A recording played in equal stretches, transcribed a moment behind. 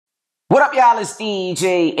What up, y'all? It's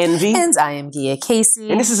DJ Envy. And I am Gia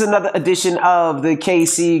Casey. And this is another edition of the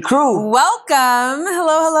KC Crew. Welcome.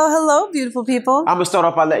 Hello, beautiful people. I'm going to start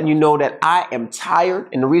off by letting you know that I am tired.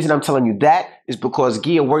 And the reason I'm telling you that is because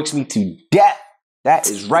Gia works me to death. That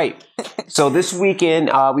is right. So this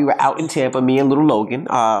weekend, we were out in Tampa, me and little Logan,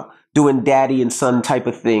 doing daddy and son type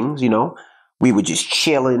of things, you know. We were just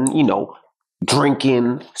chilling, you know,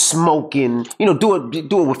 drinking, smoking, you know,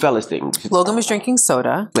 doing what fellas things. Logan was drinking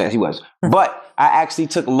soda. Yeah, he was. But I actually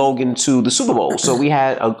took Logan to the Super Bowl. So we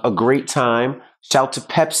had a great time. Shout to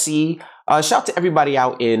Pepsi. Shout to everybody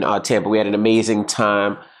out in Tampa. We had an amazing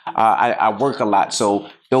time. I work a lot. So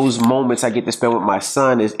those moments I get to spend with my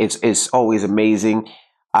son, it's always amazing.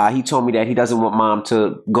 He told me that he doesn't want mom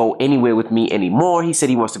to go anywhere with me anymore. He said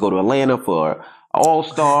he wants to go to Atlanta for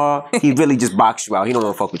All-Star. He really just boxed you out. He don't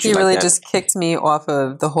want to fuck with you. He really just kicked me off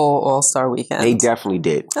of the whole All-Star weekend. He definitely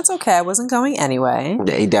did. That's okay. I wasn't going anyway.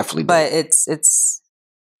 Yeah, he definitely did. But it's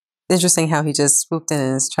interesting how he just swooped in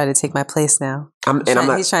and is trying to take my place now.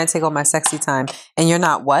 He's trying to take all my sexy time. And you're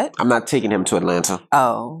not what? I'm not taking him to Atlanta.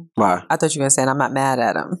 Oh. Why? I thought you were going to say, I'm not mad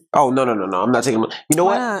at him. Oh, no. I'm not taking him. You know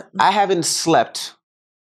what? Not? I haven't slept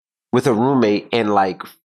with a roommate in like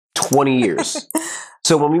 20 years.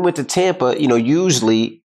 So when we went to Tampa, you know,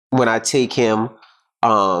 usually when I take him,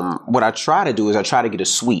 what I try to do is I try to get a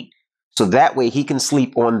suite. So that way he can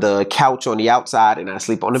sleep on the couch on the outside and I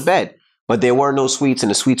sleep on the bed. But there were no suites and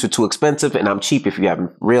the suites were too expensive and I'm cheap if you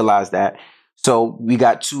haven't realized that. So we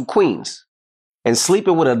got 2 queens. And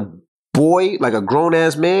sleeping with a boy, like a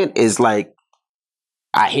grown-ass man, is like,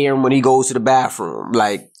 I hear him when he goes to the bathroom.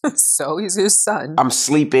 Like, so he's his son. I'm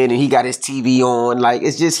sleeping and he got his TV on. Like,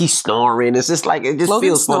 it's just, he's snoring. It's just like, it just Logan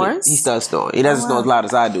feels snores? funny. He does snore. He doesn't snore as loud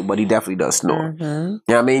as I do, but he definitely does snore. Mm-hmm. You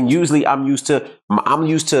know what I mean? Usually I'm used to,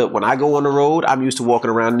 when I go on the road, I'm used to walking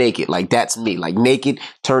around naked. Like, that's me. Like, naked,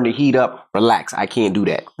 turn the heat up, relax. I can't do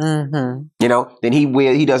that. Mm-hmm. You know? Then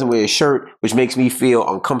he doesn't wear a shirt, which makes me feel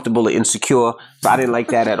uncomfortable or insecure. So I didn't like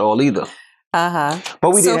that at all either. Uh-huh. But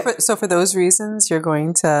we so for those reasons, you're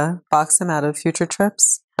going to box him out of future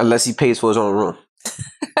trips? Unless he pays for his own room.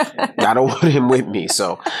 I don't want him with me.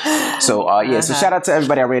 So shout out to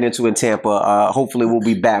everybody I ran into in Tampa. Hopefully we'll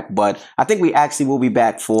be back. But I think we actually will be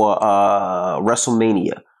back for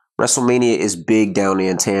WrestleMania. WrestleMania is big down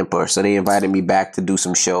there in Tampa. So they invited me back to do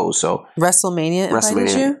some shows. So WrestleMania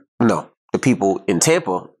invited you? No. The people in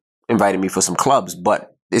Tampa invited me for some clubs,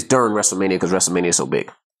 but it's during WrestleMania because WrestleMania is so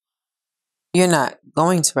big. You're not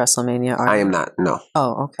going to WrestleMania, are you? I am not, no.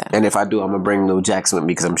 Oh, okay. And if I do, I'm going to bring Lil Jackson with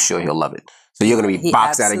me because I'm sure he'll love it. So you're going to be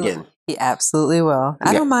boxed out again. He absolutely will.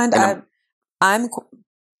 I don't mind. I'm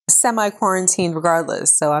semi-quarantined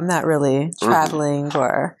regardless, so I'm not really traveling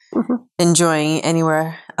or enjoying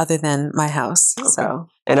anywhere other than my house. Okay. So.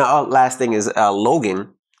 And last thing is Logan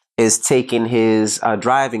is taking his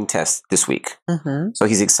driving test this week. Mm-hmm. So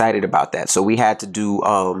he's excited about that. So we had to do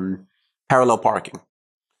parallel parking.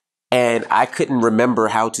 And I couldn't remember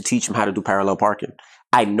how to teach him how to do parallel parking.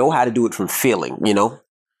 I know how to do it from feeling, you know,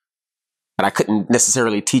 but I couldn't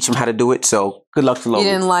necessarily teach him how to do it. So good luck to Logan.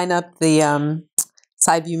 You didn't line up the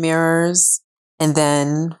side view mirrors, and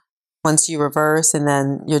then once you reverse, and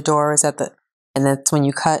then your door is and that's when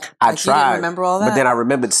you cut. I tried. You didn't remember all that? But then I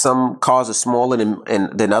remembered some cars are smaller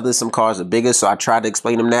than others. Some cars are bigger. So I tried to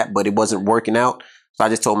explain him that, but it wasn't working out. So I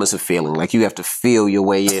just told him it's a feeling. Like you have to feel your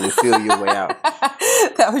way in and feel your way out.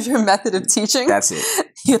 That was your method of teaching? That's it.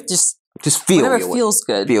 You have to just feel whatever feels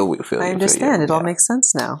good. Feel I understand. It all makes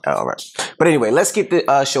sense now. All right. But anyway, let's get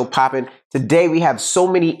the show popping. Today we have so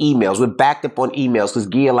many emails. We're backed up on emails because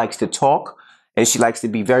Gia likes to talk and she likes to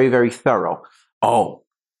be very, very thorough. Oh,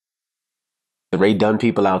 the Ray Dunn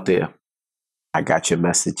people out there. I got your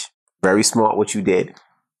message. Very smart what you did.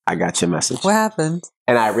 I got your message. What happened?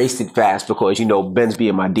 And I erased it fast because, you know, Ben's be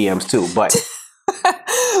in my DMs too. But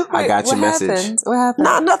I got your message. What happened?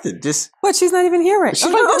 Nah, nothing. Just what? She's not even here right now. She's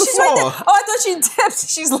right there. Oh, I thought she dipped.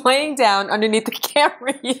 She's laying down underneath the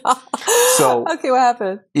camera, y'all. So okay, what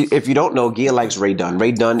happened? If you don't know, Gia likes Ray Dunn.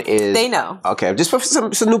 Ray Dunn is they know. Okay, just for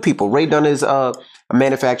some new people. Ray Dunn is a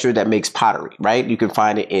manufacturer that makes pottery. Right? You can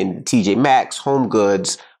find it in TJ Maxx, Home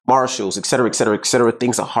Goods, Marshalls, et cetera, et cetera, et cetera.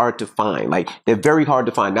 Things are hard to find. Like they're very hard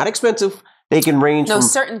to find. Not expensive. They can range. No,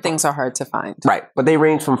 certain things are hard to find. Right, but they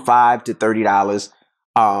range from $5 to $30.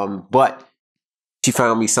 But she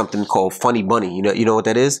found me something called Funny Bunny. You know what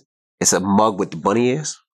that is? It's a mug with the bunny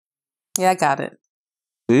ears. Yeah, I got it.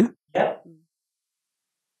 See? Yeah.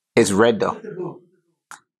 It's red though.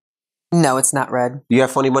 No, it's not red. You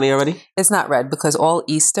have Funny Bunny already? It's not red because all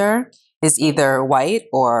Easter is either white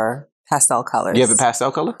or pastel colors. You have a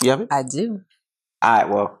pastel color? You have it? I do. All right,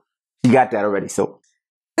 well, you got that already. So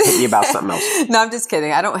hit me about something else. No, I'm just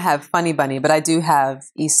kidding. I don't have Funny Bunny, but I do have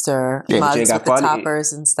Easter mugs with the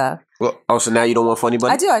toppers and stuff. Well, so now you don't want Funny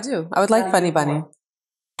Bunny? I do. I would like Funny Bunny.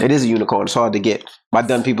 It is a unicorn. It's hard to get. My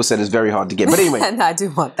done people said it's very hard to get. But anyway. And I do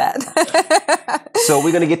want that. So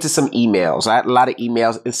we're going to get to some emails. I had a lot of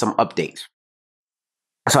emails and some updates.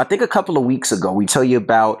 So I think a couple of weeks ago, we tell you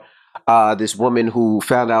about this woman who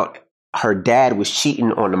found out her dad was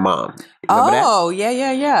cheating on the mom. Remember that?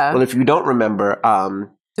 Yeah. Well, if you don't remember...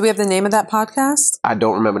 do we have the name of that podcast? I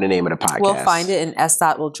don't remember the name of the podcast. We'll find it and S.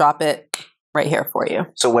 will drop it right here for you.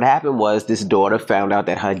 So what happened was this daughter found out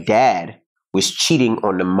that her dad was cheating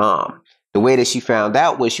on the mom. The way that she found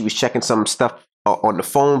out was she was checking some stuff on the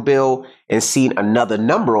phone bill and seen another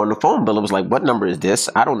number on the phone bill. It was like, what number is this?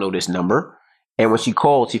 I don't know this number. And when she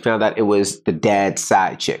called, she found out it was the dad's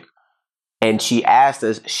side chick. And she asked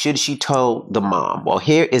us, should she tell the mom? Well,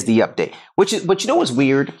 here is the update. But you know what's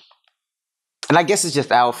weird? And I guess it's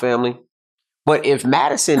just our family. But if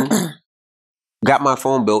Madison got my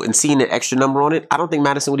phone bill and seen an extra number on it, I don't think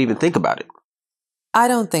Madison would even think about it. I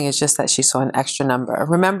don't think it's just that she saw an extra number.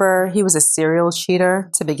 Remember, he was a serial cheater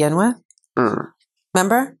to begin with?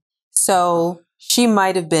 Remember? So she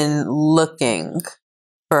might have been looking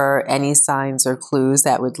for any signs or clues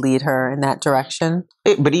that would lead her in that direction.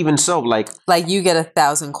 But even so, like you get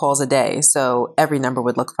 1,000 calls a day, so every number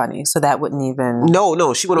would look funny. So that wouldn't even...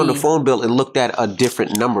 No. She went on the phone bill and looked at a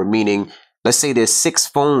different number, meaning... Let's say there's 6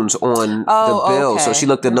 phones on the bill. Okay. So she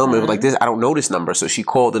looked at the number and was like, I don't know this number. So she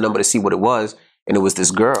called the number to see what it was. And it was this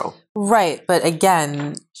girl. Right. But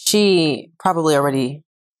again, she probably already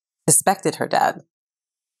suspected her dad.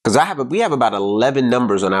 Because we have about 11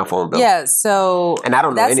 numbers on our phone bill. Yeah. So and I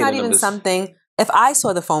don't know that's any not of the even numbers. Something. If I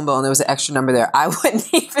saw the phone bill and there was an extra number there, I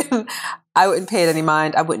wouldn't pay it any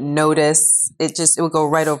mind. I wouldn't notice. It would go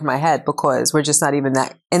right over my head because we're just not even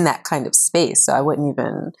in that kind of space. So I wouldn't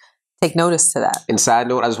even take notice to that. And side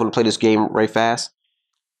note, I just want to play this game right fast.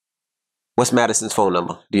 What's Madison's phone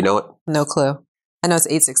number? Do you know it? No clue. I know it's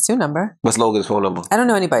 862 number. What's Logan's phone number? I don't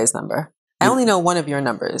know anybody's number. I only know one of your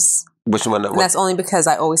numbers. Which one? And that's only because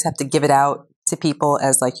I always have to give it out to people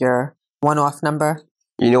as like your one-off number.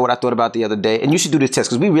 You know what I thought about the other day? And you should do this test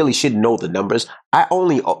because we really should know the numbers. I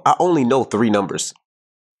only know 3 numbers.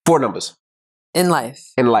 4 numbers. In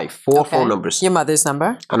life? In life. 4 phone numbers. Your mother's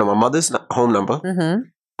number? I know my mother's home number. Mm-hmm.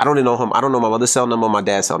 I don't know home. I don't know my mother's cell number, my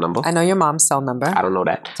dad's cell number. I know your mom's cell number. I don't know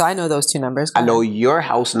that. So I know those 2 numbers. I know your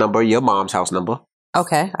house number, your mom's house number.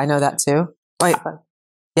 Okay, I know that too. Wait,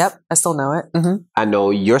 yep, I still know it. Mm-hmm. I know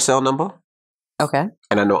your cell number. Okay.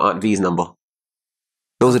 And I know Aunt V's number.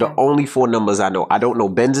 Those are the only 4 numbers I know. I don't know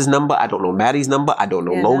Benz's number. I don't know Maddie's number. I don't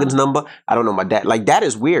know Logan's number. I don't know my dad. Like, that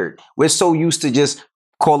is weird. We're so used to just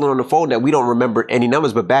calling on the phone that we don't remember any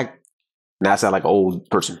numbers. But now I sound like an old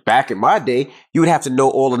person. Back in my day, you would have to know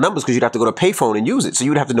all the numbers because you'd have to go to payphone and use it. So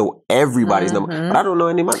you would have to know everybody's number. But I don't know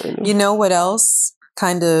any of my names. You know what else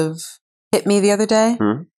kind of hit me the other day?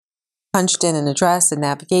 Punched in an address and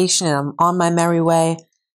navigation, and I'm on my merry way.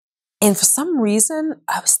 And for some reason,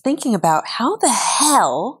 I was thinking about how the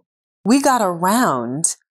hell we got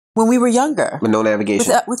around when we were younger. With no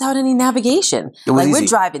navigation. Without any navigation. Like easy. We're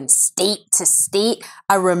driving state to state.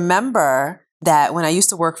 I remember that when I used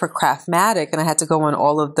to work for Craftmatic and I had to go on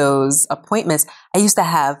all of those appointments, I used to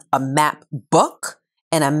have a map book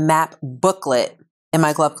and a map booklet in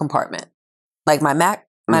my glove compartment. Like my map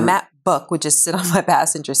book would just sit on my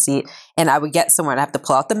passenger seat and I would get somewhere and I have to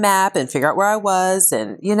pull out the map and figure out where I was.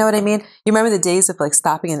 And you know what I mean? You remember the days of like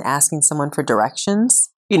stopping and asking someone for directions?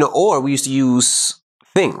 You know, or we used to use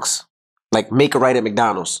things like make a right at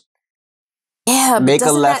McDonald's. Yeah, but make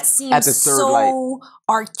a left that seem at the third light.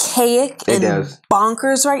 Archaic and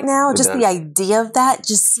bonkers right now. Just the idea of that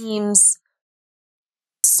just seems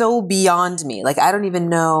so beyond me. Like, I don't even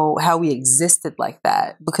know how we existed like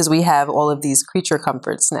that because we have all of these creature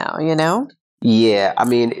comforts now, you know? Yeah, I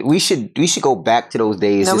mean, we should go back to those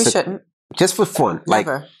days. No, we shouldn't. Just for fun.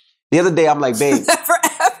 Never. Like, the other day, I'm like, babe. Never,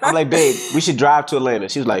 ever. I'm like, babe, we should drive to Atlanta.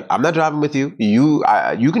 She was like, I'm not driving with you.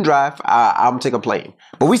 You can drive. I'm take a plane.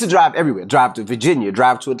 But we used to drive everywhere. Drive to Virginia.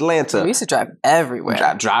 Drive to Atlanta. We used to drive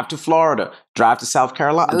everywhere. Drive to Florida. Drive to South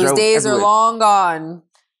Carolina. Those days are long gone.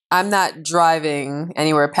 I'm not driving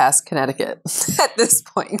anywhere past Connecticut at this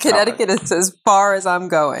point. Connecticut is as far as I'm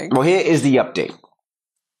going. Well, here is the update.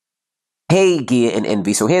 Hey, Gia and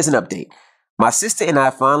Envy. So here's an update. My sister and I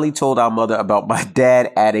finally told our mother about my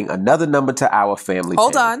dad adding another number to our family.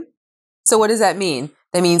 Hold on. So what does that mean?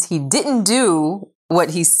 That means he didn't do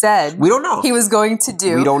what he said. We don't know. He was going to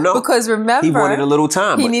do. We don't know. Because remember, he wanted a little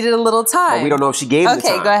time. He needed a little time. But we don't know if she gave him the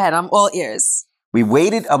time. Okay, go ahead. I'm all ears. We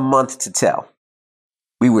waited a month to tell.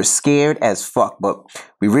 We were scared as fuck, but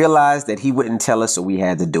we realized that he wouldn't tell us, so we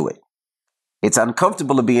had to do it. It's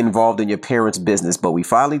uncomfortable to be involved in your parents' business, but we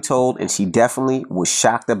finally told, and she definitely was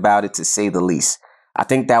shocked about it, to say the least. I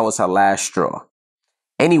think that was her last straw.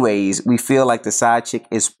 Anyways, we feel like the side chick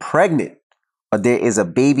is pregnant, but there is a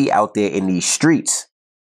baby out there in these streets.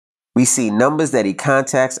 We see numbers that he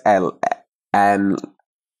contacts and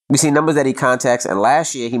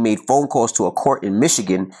last year he made phone calls to a court in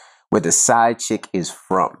Michigan where the side chick is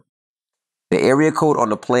from. The area code on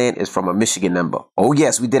the plan is from a Michigan number. Oh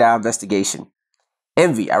yes, we did our investigation.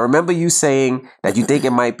 Envy, I remember you saying that you think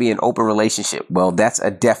it might be an open relationship. Well, that's a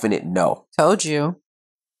definite no. Told you.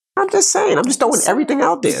 I'm just saying. I'm just throwing everything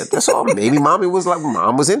out there. That's all. Maybe mom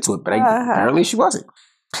was into it, but apparently she wasn't.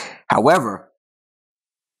 However,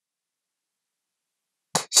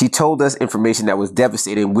 she told us information that was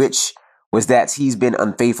devastating, which was that he's been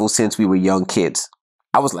unfaithful since we were young kids.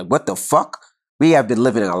 I was like, what the fuck? We have been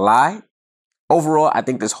living in a lie? Overall, I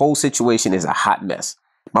think this whole situation is a hot mess.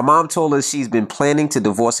 My mom told us she's been planning to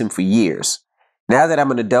divorce him for years. Now that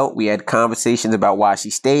I'm an adult, we had conversations about why she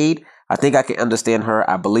stayed. I think I can understand her.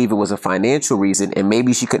 I believe it was a financial reason, and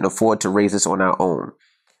maybe she couldn't afford to raise us on our own.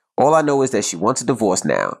 All I know is that she wants a divorce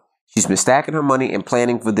now. She's been stacking her money and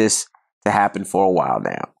planning for this to happen for a while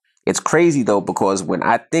now. It's crazy though, because when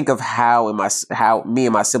I think of how me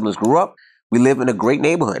and my siblings grew up, we live in a great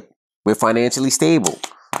neighborhood. We're financially stable.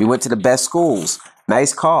 We went to the best schools,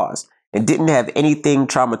 nice cars, and didn't have anything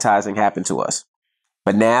traumatizing happen to us.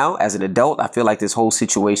 But now, as an adult, I feel like this whole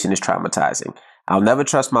situation is traumatizing. I'll never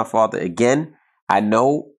trust my father again. I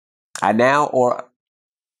know our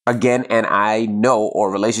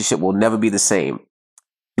relationship will never be the same.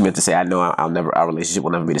 You meant to say, our relationship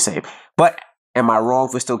will never be the same. But am I wrong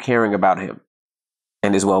for still caring about him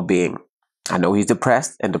and his well-being? I know he's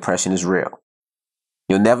depressed, and depression is real.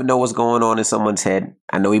 You'll never know what's going on in someone's head.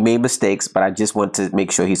 I know he made mistakes, but I just want to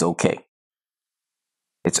make sure he's okay.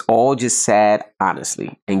 It's all just sad,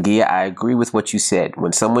 honestly. And Gia, I agree with what you said.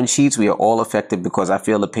 When someone cheats, we are all affected, because I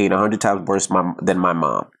feel the pain 100 times worse than my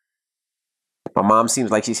mom. My mom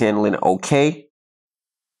seems like she's handling it okay.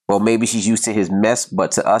 Well, maybe she's used to his mess,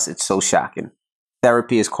 but to us, it's so shocking.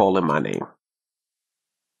 Therapy is calling my name.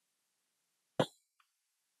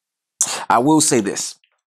 I will say this.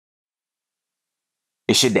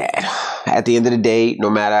 It's your dad. At the end of the day, no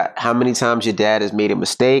matter how many times your dad has made a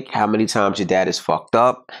mistake, how many times your dad has fucked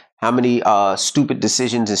up, how many stupid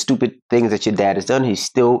decisions and stupid things that your dad has done, he's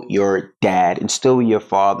still your dad and still your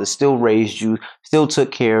father, still raised you, still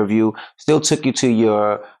took care of you, still took you to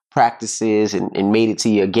your practices and made it to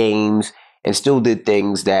your games, and still did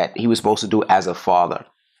things that he was supposed to do as a father.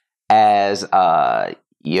 As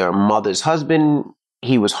your mother's husband,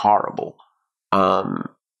 he was horrible.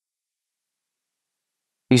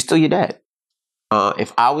 He's still your dad.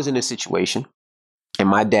 If I was in a situation and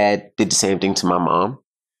my dad did the same thing to my mom,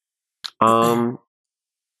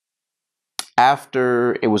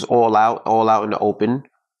 after it was all out in the open,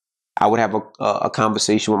 I would have a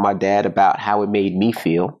conversation with my dad about how it made me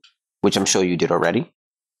feel, which I'm sure you did already.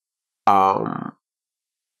 And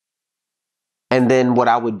then what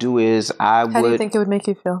I would do is How do you think it would make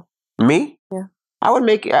you feel? Me? Yeah.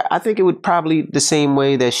 I think it would probably the same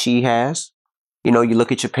way that she has. You know, you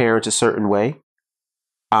look at your parents a certain way.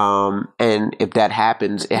 And if that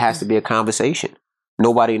happens, it has to be a conversation.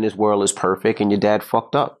 Nobody in this world is perfect, and your dad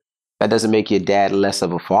fucked up. That doesn't make your dad less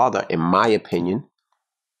of a father, in my opinion.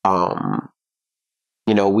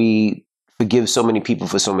 We forgive so many people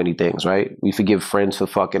for so many things, right? We forgive friends for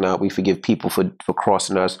fucking up. We forgive people for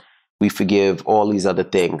crossing us. We forgive all these other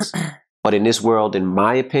things. But in this world, in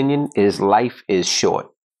my opinion, life is short.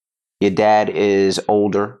 Your dad is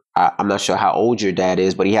older. I'm not sure how old your dad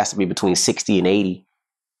is, but he has to be between 60 and 80.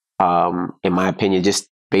 In my opinion, just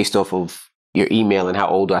based off of your email and how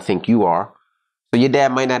old I think you are. So your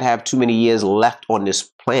dad might not have too many years left on this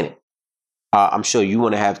planet. I'm sure you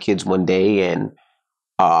want to have kids one day, and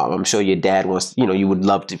I'm sure your dad wants, you would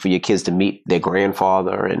love for your kids to meet their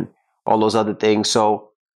grandfather and all those other things. So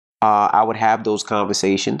I would have those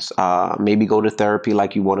conversations, maybe go to therapy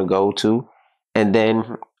like you want to go to. And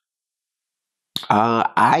then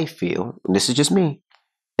I feel, and this is just me,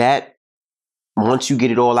 that once you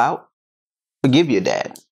get it all out, forgive your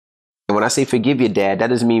dad. And when I say forgive your dad, that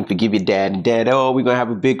doesn't mean forgive your dad and dad, oh, we're going to have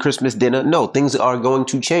a big Christmas dinner. No, things are going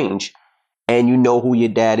to change. And you know who your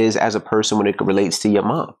dad is as a person when it relates to your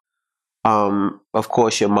mom. Of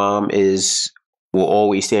course, your mom will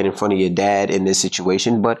always stand in front of your dad in this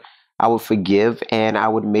situation, but I would forgive, and I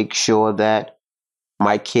would make sure that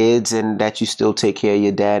my kids and that you still take care of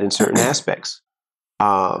your dad in certain aspects.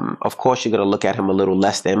 Of course, you're going to look at him a little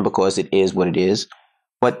less than, because it is what it is.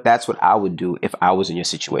 But that's what I would do if I was in your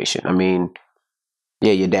situation. I mean,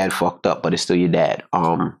 yeah, your dad fucked up, but it's still your dad.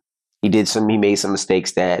 He made some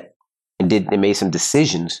mistakes and made some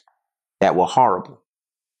decisions that were horrible.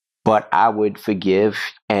 But I would forgive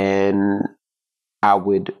and I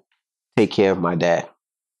would take care of my dad.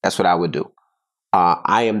 That's what I would do.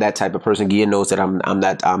 I am that type of person. Gia knows that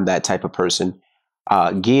I'm that type of person.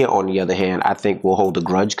 Gia, on the other hand, I think will hold a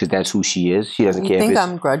grudge because that's who she is. She doesn't care. You think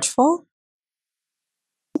I'm grudgeful?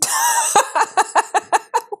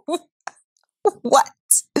 What?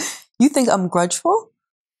 You think I'm grudgeful?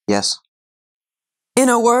 Yes. In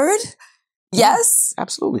a word? Yes?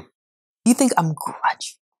 Absolutely. You think I'm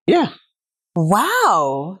grudgeful? Yeah.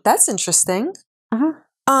 Wow. That's interesting.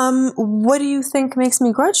 What do you think makes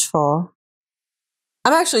me grudgeful?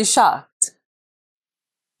 I'm actually shocked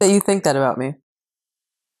that you think that about me.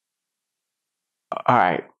 All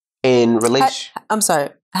right. In relation, I'm sorry.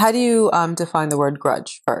 How do you define the word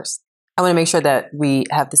grudge first? I want to make sure that we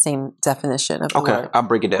have the same definition of the word. Okay, I'll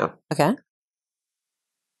break it down. Okay.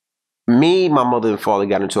 Me, my mother and father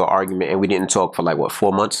got into an argument and we didn't talk for like, what,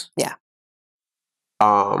 4 months? Yeah.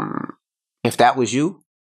 If that was you,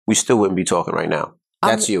 we still wouldn't be talking right now.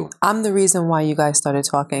 That's you. I'm the reason why you guys started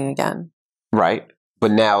talking again. Right.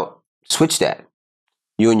 But now, switch that.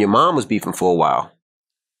 You and your mom was beefing for a while.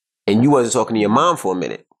 And you wasn't talking to your mom for a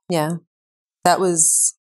minute. Yeah. That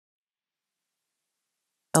was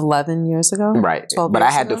 11 years ago. Right. But I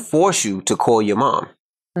had to force you to call your mom.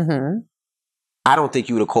 Mm-hmm. I don't think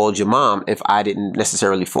you would have called your mom if I didn't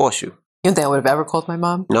necessarily force you. You don't think I would have ever called my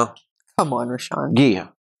mom? No. Come on, Rashawn. Yeah.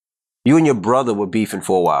 You and your brother were beefing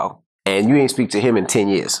for a while. And you didn't speak to him in 10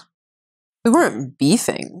 years. We weren't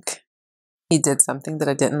beefing. He did something that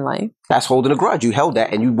I didn't like. That's holding a grudge. You held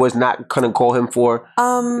that and you was not going to call him for...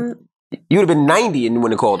 You would have been 90 and you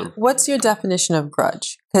wouldn't have called him. What's your definition of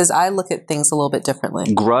grudge? Because I look at things a little bit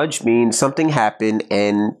differently. Grudge means something happened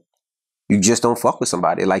and you just don't fuck with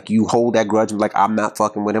somebody. Like you hold that grudge and like, I'm not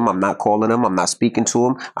fucking with him. I'm not calling him. I'm not speaking to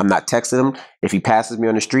him. I'm not texting him. If he passes me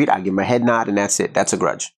on the street, I give him a head nod and that's it. That's a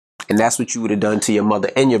grudge. And that's what you would have done to your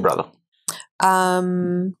mother and your brother.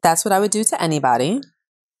 That's what I would do to anybody.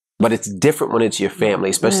 But it's different when it's your family,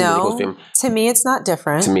 especially when it goes family. To me, it's not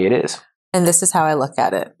different. To me, it is. And this is how I look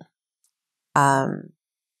at it. I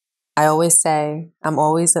always say I'm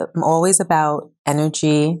always about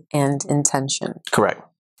energy and intention. Correct.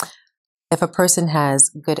 If a person has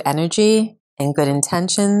good energy and good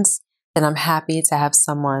intentions, then I'm happy to have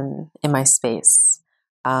someone in my space.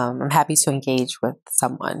 I'm happy to engage with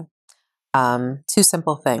someone. Two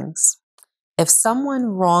simple things. If someone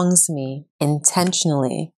wrongs me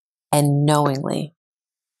intentionally and knowingly,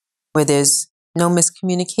 where there's no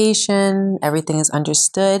miscommunication, everything is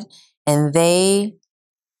understood, and they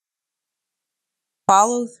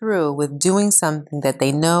follow through with doing something that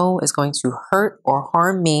they know is going to hurt or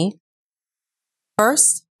harm me,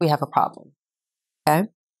 first, we have a problem. Okay?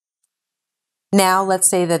 Now, let's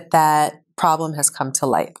say that problem has come to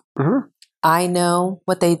light. Mm-hmm. I know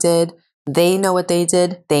what they did. They know what they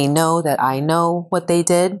did. They know that I know what they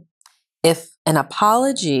did. If an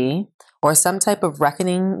apology or some type of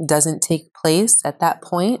reckoning doesn't take place at that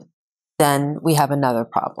point, then we have another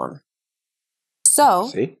problem.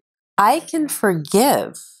 So I can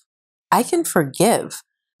forgive,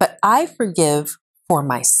 but I forgive for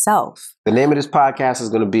myself. The name of this podcast is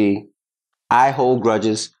going to be I Hold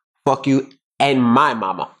Grudges, Fuck You, and My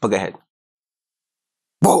Mama. But go ahead.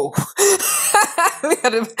 Whoa. We got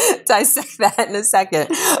to dissect that in a second.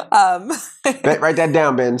 Write that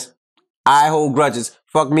down, Benz. I hold grudges.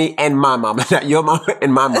 Fuck me and my mama. Not your mama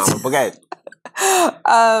and my mama. But go ahead.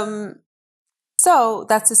 So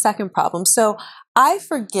that's the second problem. So I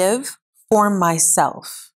forgive for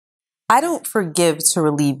myself. I don't forgive to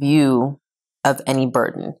relieve you of any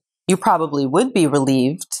burden. You probably would be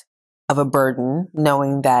relieved of a burden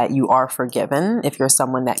knowing that you are forgiven if you're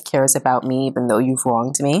someone that cares about me, even though you've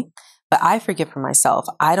wronged me. But I forgive for myself.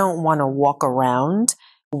 I don't want to walk around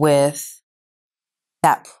with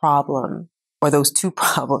that problem or those two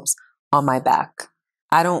problems on my back.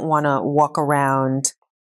 I don't want to walk around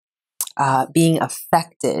being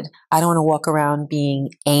affected. I don't want to walk around being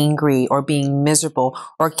angry or being miserable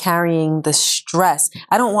or carrying the stress.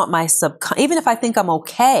 I don't want my even if I think I'm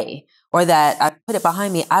okay or that I put it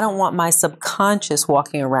behind me, I don't want my subconscious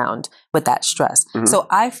walking around with that stress. Mm-hmm. So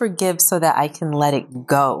I forgive so that I can let it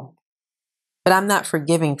go. But I'm not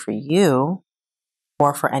forgiving for you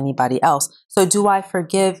or for anybody else. So do I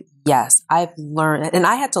forgive? Yes, I've learned, and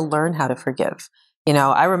I had to learn how to forgive. You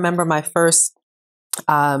know, I remember my first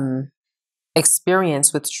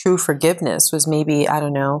experience with true forgiveness was maybe, I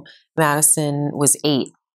don't know, Madison was 8.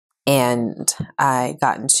 and I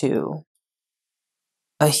got into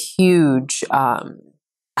a huge, I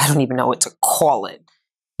don't even know what to call it.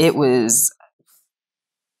 It was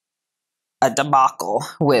a debacle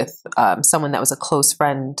with someone that was a close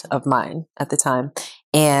friend of mine at the time.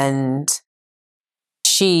 And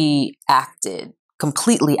she acted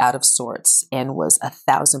completely out of sorts and was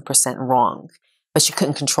 1,000% wrong, but she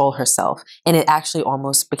couldn't control herself. And it actually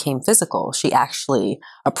almost became physical. She actually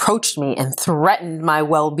approached me and threatened my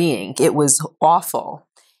well-being. It was awful.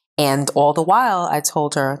 And all the while, I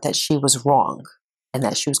told her that she was wrong and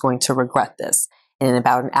that she was going to regret this. And in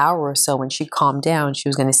about an hour or so, when she calmed down, she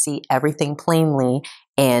was going to see everything plainly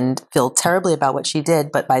and feel terribly about what she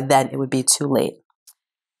did. But by then, it would be too late.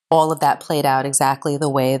 All of that played out exactly the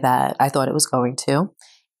way that I thought it was going to.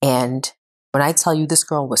 And when I tell you this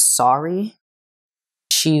girl was sorry,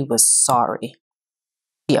 she was sorry.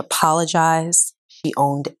 She apologized. She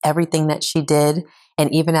owned everything that she did.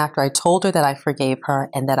 And even after I told her that I forgave her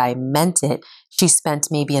and that I meant it, she spent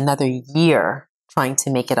maybe another year trying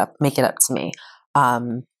to make it up to me. I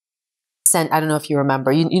don't know if you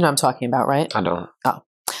remember, you know what I'm talking about, right? I don't. Oh.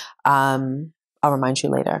 I'll remind you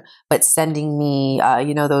later. But sending me,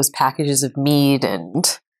 those packages of meat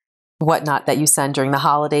and whatnot that you send during the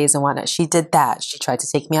holidays and whatnot. She did that. She tried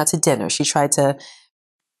to take me out to dinner. She tried to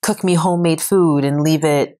cook me homemade food and leave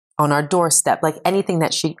it on our doorstep, like anything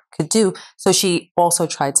that she could do. So she also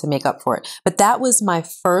tried to make up for it. But that was my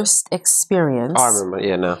first experience. Oh, I remember.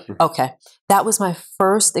 Yeah, no. Okay. That was my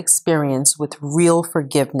first experience with real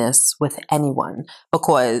forgiveness with anyone,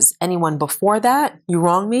 because anyone before that, you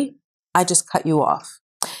wrong me, I just cut you off.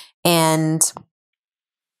 And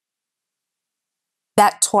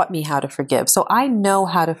that taught me how to forgive. So I know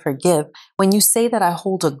how to forgive. When you say that I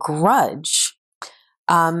hold a grudge,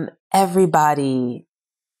 everybody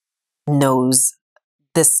knows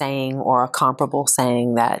this saying or a comparable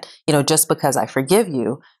saying that, just because I forgive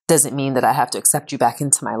you doesn't mean that I have to accept you back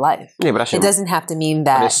into my life. Yeah, but it doesn't have to mean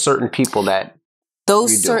that there's certain people that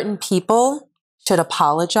those certain people should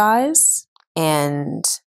apologize and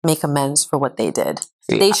make amends for what they did.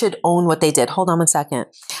 Yeah. They should own what they did. Hold on one second.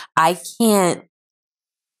 I can't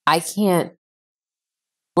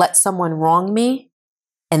let someone wrong me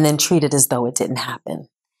and then treat it as though it didn't happen,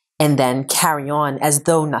 and then carry on as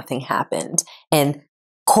though nothing happened and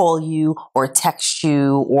call you or text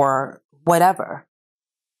you or whatever.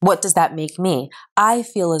 What does that make me? I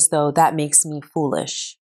feel as though that makes me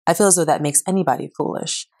foolish. I feel as though that makes anybody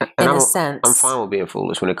foolish in a sense. I'm fine with being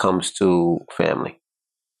foolish when it comes to family.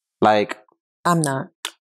 Like, I'm not.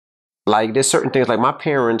 Like, there's certain things, like my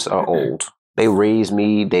parents are old. They raised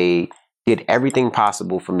me. They did everything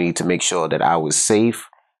possible for me to make sure that I was safe.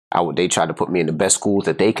 They tried to put me in the best schools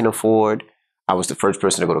that they can afford. I was the first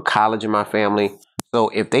person to go to college in my family. So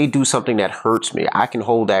if they do something that hurts me, I can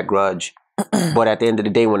hold that grudge. But at the end of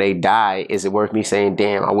the day, when they die, is it worth me saying,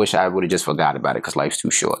 damn, I wish I would have just forgot about it because life's too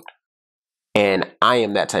short? And I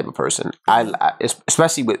am that type of person. I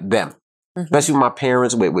especially with them, especially with my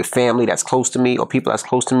parents, with family that's close to me or people that's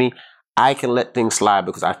close to me. I can let things slide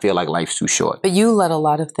because I feel like life's too short. But you let a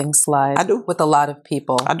lot of things slide. I do. With a lot of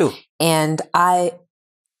people. I do. And I,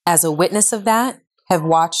 as a witness of that, have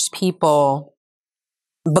watched people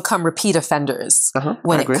become repeat offenders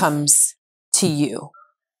when it comes to you.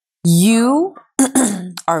 You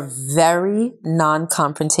are very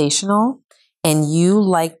non-confrontational, and you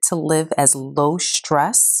like to live as low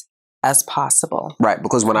stress as possible. Right,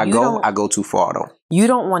 because when I go too far, though. You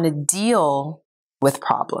don't want to deal with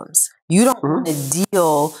problems. You don't want to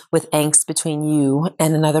deal with angst between you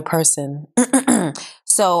and another person.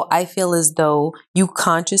 So I feel as though you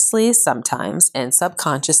consciously sometimes and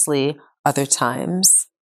subconsciously other times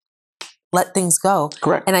let things go.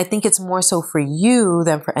 Correct. And I think it's more so for you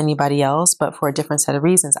than for anybody else, but for a different set of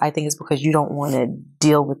reasons. I think it's because you don't want to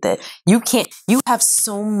deal with it. You have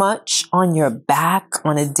so much on your back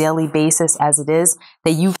on a daily basis as it is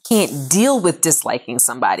that you can't deal with disliking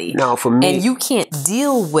somebody. No, for me. And you can't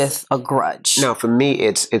deal with a grudge. No, for me,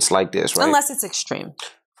 it's like this, right? Unless it's extreme.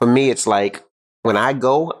 For me, it's like when I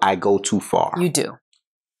go too far. You do.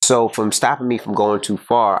 So from stopping me from going too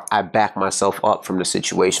far, I back myself up from the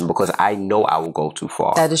situation because I know I will go too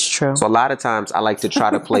far. That is true. So a lot of times I like to try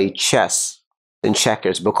to play chess and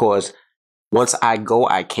checkers because once I go,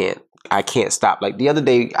 I can't stop. Like the other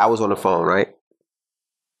day I was on the phone, right?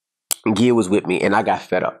 And Gia was with me and I got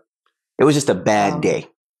fed up. It was just a bad day.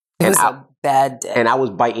 It was a bad day. And I was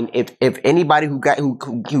biting. If anybody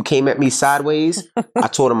who came at me sideways, I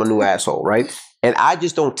told him a new asshole, right? And I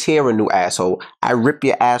just don't tear a new asshole. I rip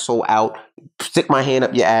your asshole out, stick my hand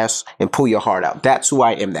up your ass, and pull your heart out. That's who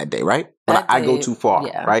I am that day, right? But I go too far,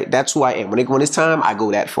 right? That's who I am. When it's time, I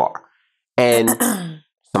go that far. And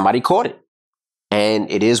somebody caught it.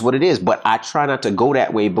 And it is what it is. But I try not to go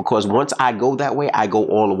that way, because once I go that way, I go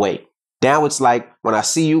all the way. Now it's like, when I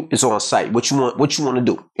see you, it's on sight. What you want to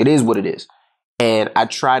do. It is what it is. And I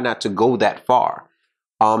try not to go that far.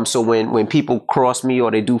 So when people cross me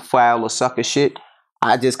or they do foul or sucker shit,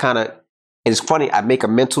 I just kind of, it's funny, I make a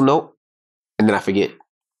mental note and then I forget.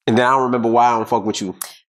 And then I don't remember why I don't fuck with you.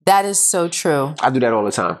 That is so true. I do that all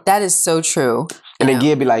the time. That is so true. And then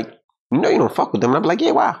Gil be like, you don't fuck with them. And I'd be like,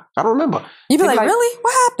 yeah, why? I don't remember. You'd be like, really?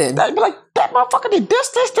 What happened? I'd be like, that motherfucker did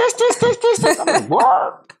this. I'm like,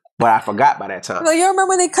 what? But I forgot by that time. Like, you remember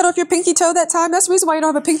when they cut off your pinky toe that time? That's the reason why you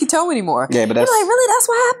don't have a pinky toe anymore. Yeah, but that's... You're like, really? That's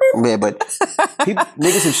what happened? Yeah, but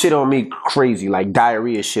niggas have shit on me crazy, like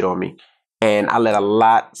diarrhea shit on me. And I let a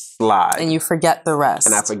lot slide. And you forget the rest.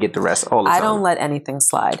 And I forget the rest all the time. I don't let anything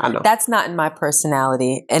slide. I know. That's not in my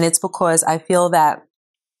personality. And it's because I feel that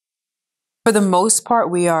for the most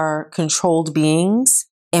part, we are controlled beings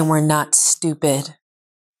and we're not stupid.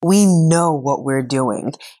 We know what we're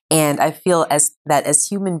doing. And I feel that as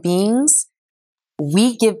human beings,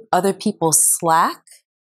 we give other people slack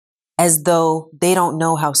as though they don't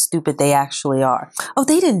know how stupid they actually are. Oh,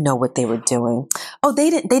 they didn't know what they were doing. Oh, they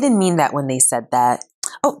didn't mean that when they said that.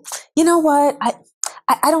 Oh, you know what?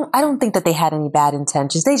 I don't think that they had any bad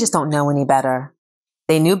intentions. They just don't know any better.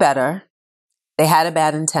 They knew better. They had a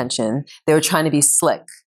bad intention. They were trying to be slick.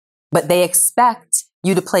 But they expect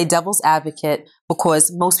you to play devil's advocate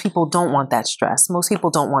because most people don't want that stress. Most people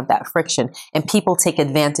don't want that friction. And people take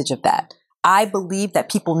advantage of that. I believe that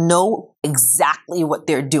people know exactly what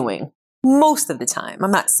they're doing most of the time. I'm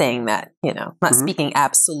not saying that, I'm not speaking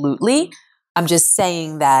absolutely. I'm just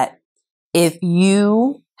saying that if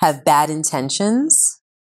you have bad intentions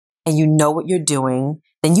and you know what you're doing,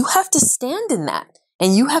 then you have to stand in that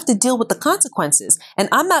and you have to deal with the consequences. And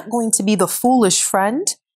I'm not going to be the foolish friend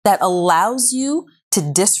that allows you to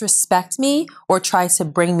disrespect me or try to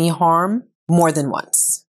bring me harm more than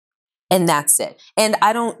once. And that's it. And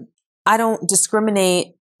I don't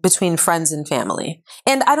discriminate between friends and family.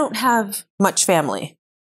 And I don't have much family.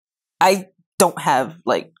 I don't have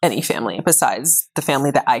any family besides the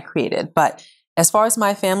family that I created. But as far as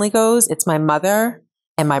my family goes, it's my mother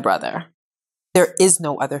and my brother. There is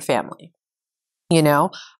no other family.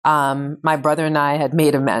 My brother and I had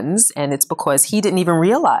made amends, and it's because he didn't even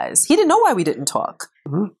realize. He didn't know why we didn't talk.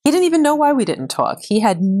 He didn't even know why we didn't talk. He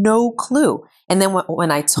had no clue. And then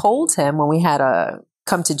when I told him, when we had a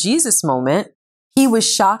come to Jesus moment, he was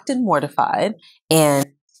shocked and mortified and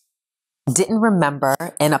didn't remember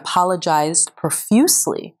and apologized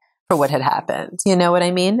profusely for what had happened. You know what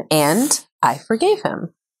I mean? And I forgave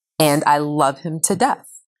him and I love him to death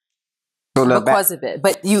because of it.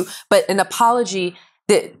 But an apology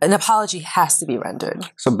has to be rendered.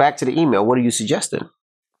 So back to the email. What are you suggesting?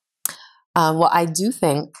 Well, I do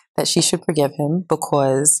think that she should forgive him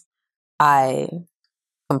because I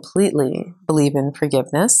completely believe in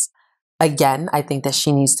forgiveness. Again, I think that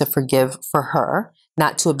she needs to forgive for her,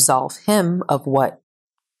 not to absolve him of what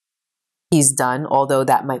he's done, although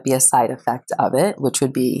that might be a side effect of it, which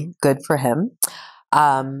would be good for him.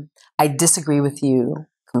 I disagree with you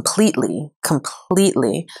completely.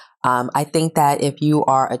 I think that if you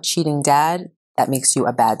are a cheating dad, that makes you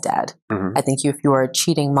a bad dad. I think if you are a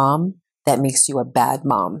cheating mom, that makes you a bad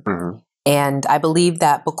mom. And I believe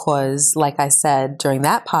that because, like I said during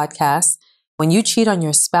that podcast, when you cheat on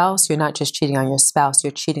your spouse, you're not just cheating on your spouse,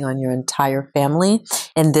 you're cheating on your entire family.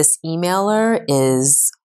 And this emailer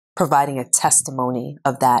is providing a testimony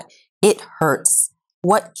of that. It hurts.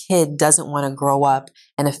 What kid doesn't want to grow up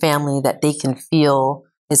in a family that they can feel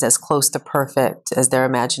is as close to perfect as their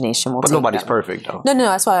imagination will take them? But nobody's perfect, though. No,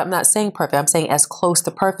 that's why I'm not saying perfect. I'm saying as close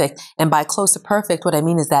to perfect. And by close to perfect, what I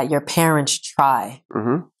mean is that your parents try.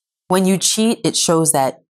 When you cheat, it shows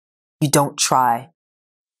that you don't try.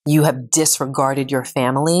 You have disregarded your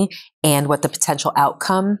family and what the potential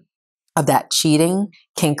outcome of that cheating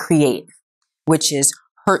can create, which is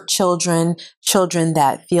hurt children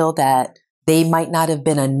that feel that they might not have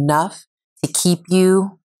been enough to keep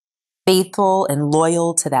you faithful and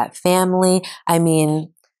loyal to that family. I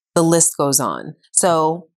mean, the list goes on.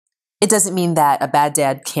 So it doesn't mean that a bad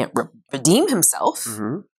dad can't redeem himself.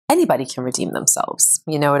 Anybody can redeem themselves.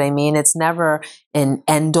 You know what I mean? It's never an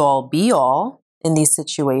end all be all in these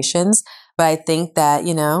situations. But I think that,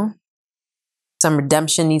 some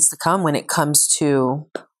redemption needs to come when it comes to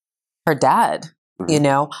her dad,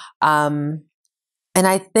 And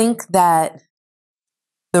I think that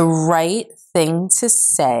the right thing to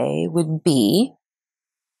say would be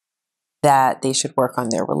that they should work on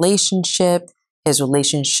their relationship. His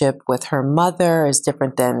relationship with her mother is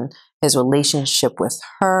different than his relationship with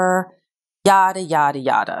her, yada, yada,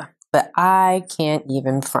 yada. But I can't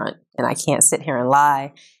even front, and I can't sit here and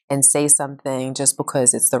lie and say something just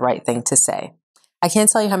because it's the right thing to say. I can't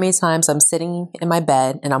tell you how many times I'm sitting in my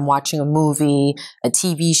bed and I'm watching a movie, a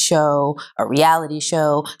TV show, a reality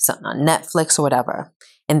show, something on Netflix or whatever,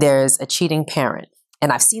 and there's a cheating parent.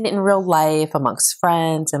 And I've seen it in real life amongst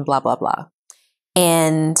friends and blah, blah, blah.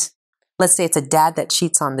 And let's say it's a dad that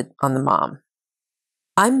cheats on the mom.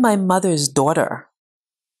 I'm my mother's daughter.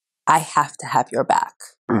 I have to have your back.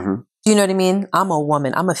 Mm-hmm. Do you know what I mean? I'm a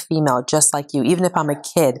woman. I'm a female just like you. Even if I'm a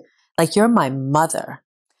kid, like you're my mother.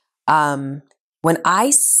 When I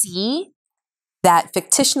see that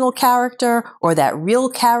fictional character or that real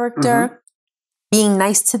character being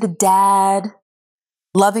nice to the dad,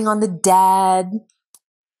 loving on the dad,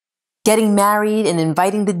 getting married and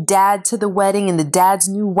inviting the dad to the wedding and the dad's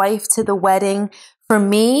new wife to the wedding, for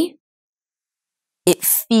me, it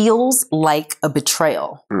feels like a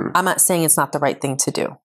betrayal. I'm not saying it's not the right thing to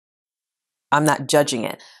do. I'm not judging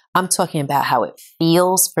it. I'm talking about how it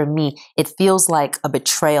feels for me. It feels like a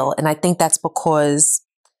betrayal. And I think that's because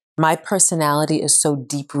my personality is so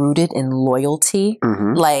deep rooted in loyalty.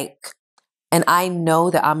 And I know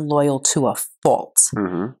that I'm loyal to a fault.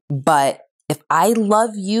 But if I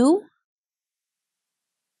love you,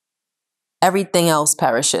 everything else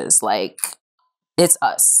perishes. Like, it's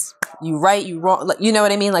us. You right, you wrong. Like, you know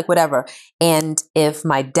what I mean? Like, whatever. And if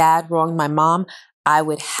my dad wronged my mom, I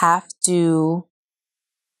would have to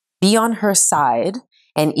be on her side.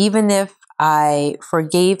 And even if I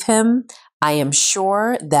forgave him, I am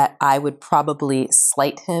sure that I would probably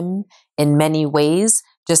slight him in many ways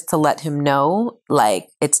just to let him know, like,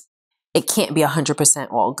 it can't be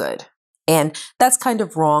 100% all good. And that's kind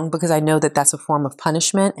of wrong because I know that that's a form of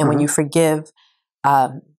punishment. And when you forgive,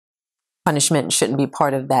 punishment shouldn't be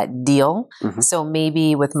part of that deal. So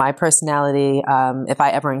maybe with my personality, if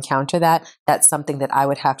I ever encounter that, that's something that I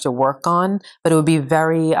would have to work on. But it would be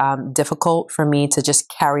very difficult for me to just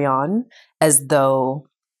carry on as though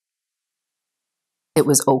it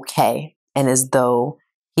was okay and as though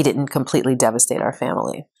he didn't completely devastate our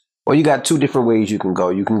family. Well, you got two different ways you can go.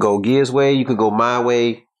 You can go Gia's way, you could go my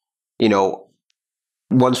way. You know,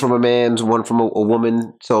 one's from a man's, one from a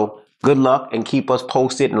woman. So good luck and keep us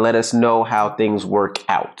posted and let us know how things work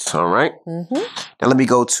out. All right. Now let me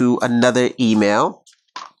go to another email.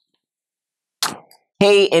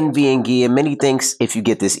 Hey, Envy and Gia, many thanks if you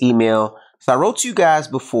get this email. So I wrote to you guys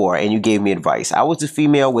before and you gave me advice. I was the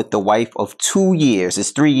female with the wife of 2 years. It's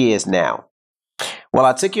 3 years now. Well,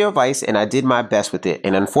 I took your advice and I did my best with it.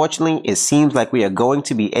 And unfortunately, it seems like we are going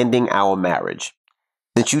to be ending our marriage.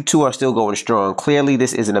 Since you two are still going strong, clearly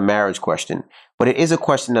this isn't a marriage question, but it is a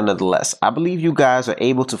question nonetheless. I believe you guys are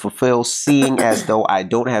able to fulfill, seeing as though I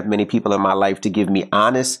don't have many people in my life to give me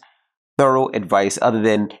honest, thorough advice other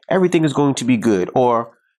than everything is going to be good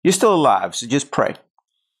or you're still alive, so just pray.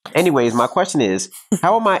 Anyways, my question is,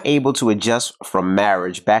 how am I able to adjust from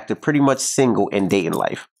marriage back to pretty much single and dating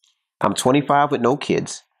life? I'm 25 with no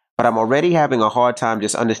kids. But I'm already having a hard time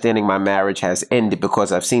just understanding my marriage has ended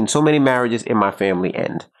because I've seen so many marriages in my family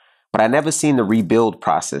end. But I never seen the rebuild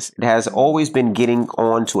process. It has always been getting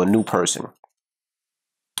on to a new person.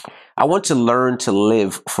 I want to learn to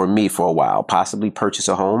live for me for a while, possibly purchase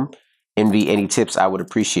a home. Envy, any tips I would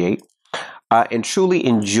appreciate. And truly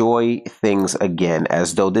enjoy things again,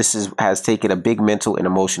 as though this has taken a big mental and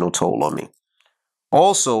emotional toll on me.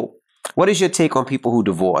 Also, what is your take on people who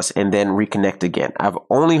divorce and then reconnect again? I've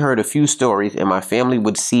only heard a few stories and my family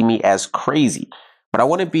would see me as crazy, but I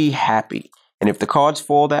want to be happy. And if the cards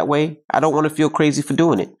fall that way, I don't want to feel crazy for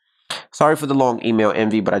doing it. Sorry for the long email,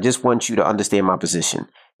 Envy, but I just want you to understand my position.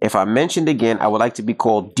 If I'm mentioned again, I would like to be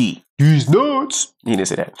called D. He's nuts. He didn't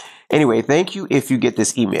say that. Anyway, thank you if you get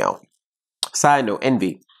this email. Side note,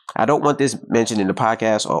 Envy, I don't want this mentioned in the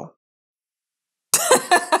podcast. Oh.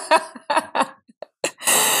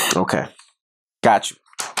 Okay. Got you.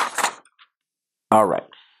 All right.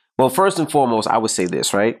 Well, first and foremost, I would say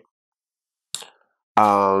this, right?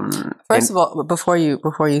 First of all, before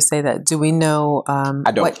you say that, do we know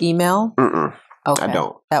what email? Okay. I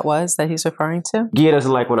don't. That he's referring to? Gia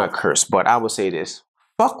doesn't like when I curse, but I would say this.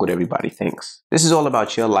 Fuck what everybody thinks. This is all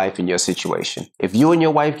about your life and your situation. If you and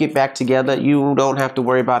your wife get back together, you don't have to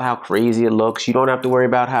worry about how crazy it looks. You don't have to worry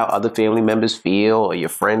about how other family members feel or your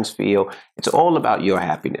friends feel. It's all about your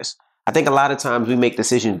happiness. I think a lot of times we make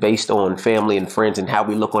decisions based on family and friends and how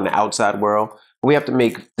we look on the outside world. We have to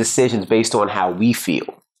make decisions based on how we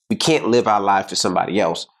feel. We can't live our life for somebody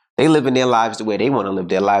else. They living their lives the way they want to live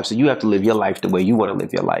their lives. So you have to live your life the way you want to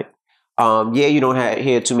live your life. Yeah, you don't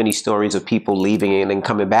hear too many stories of people leaving and then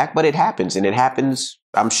coming back, but it happens. And it happens,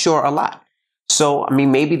 I'm sure, a lot. So, I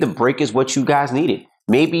mean, maybe the break is what you guys needed.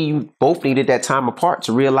 Maybe you both needed that time apart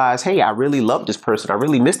to realize, hey, I really love this person. I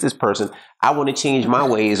really miss this person. I want to change my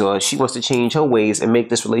ways, or she wants to change her ways and make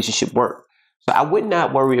this relationship work. So I would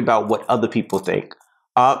not worry about what other people think.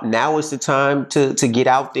 Now is the time to get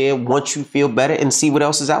out there once you feel better and see what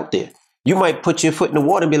else is out there. You might put your foot in the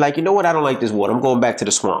water and be like, you know what? I don't like this water. I'm going back to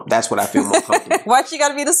the swamp. That's what I feel more comfortable. Why you got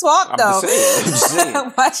to be the swamp, though? I'm just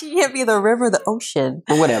saying. Why you can't be the river, the ocean?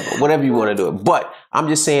 Or whatever you want to do it. But I'm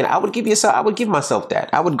just saying, I would give myself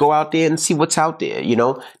that. I would go out there and see what's out there, you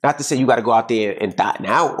know? Not to say you got to go out there and dotting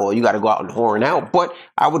out, or you got to go out and whoring out, but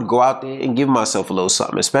I would go out there and give myself a little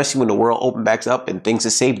something, especially when the world opens back up and things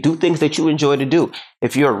are safe. Do things that you enjoy to do.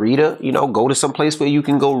 If you're a reader, you know, go to some place where you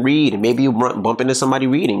can go read, and maybe you bump into somebody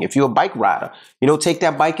reading. If you're a bike rider, you know, take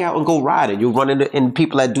that bike out and go ride, and you'll run into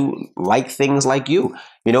people that do like things like you.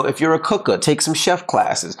 You know, if you're a cooker, take some chef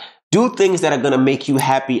classes. Do things that are going to make you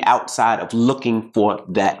happy outside of looking for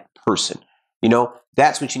that person. You know,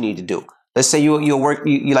 that's what you need to do. Let's say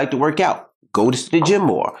you like to work out. Go to the gym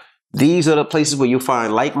more. These are the places where you'll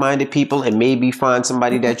find like-minded people and maybe find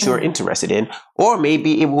somebody that you're interested in. Or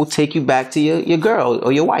maybe it will take you back to your girl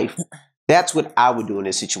or your wife. That's what I would do in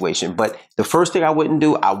this situation. But the first thing I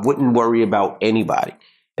wouldn't worry about anybody.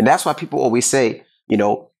 And that's why people always say, you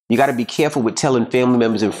know, you got to be careful with telling family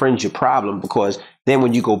members and friends your problem, because then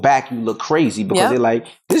when you go back, you look crazy because they're like,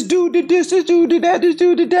 this dude did this dude did that, this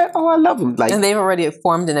dude did that. Oh, I love him. Like, and they've already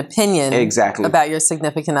formed an opinion about your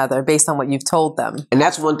significant other based on what you've told them. And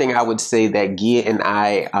that's one thing I would say that Gia and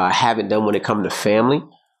I haven't done when it comes to family.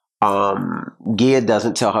 Gia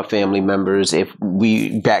doesn't tell her family members if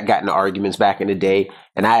we got into arguments back in the day.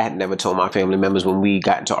 And I had never told my family members when we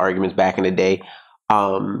got into arguments back in the day.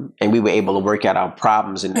 And we were able to work out our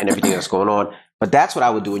problems and everything that's going on. But that's what I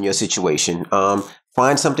would do in your situation.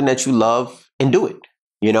 Find something that you love and do it,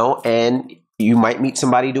 you know, and you might meet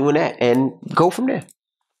somebody doing that and go from there.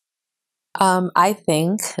 I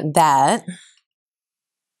think that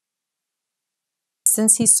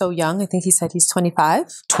since he's so young, I think he said he's 25.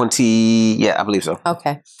 20, yeah, I believe so.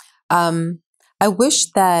 Okay. I wish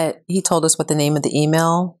that he told us what the name of the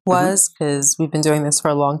email was, because we've been doing this for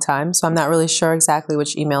a long time. So I'm not really sure exactly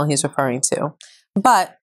which email he's referring to.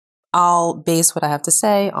 But I'll base what I have to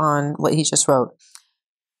say on what he just wrote.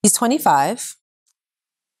 He's 25.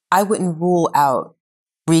 I wouldn't rule out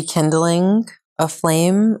rekindling a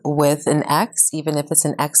flame with an ex, even if it's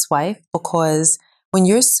an ex-wife, because when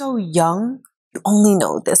you're so young, you only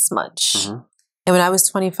know this much. And when I was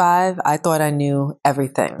 25, I thought I knew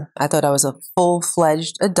everything. I thought I was a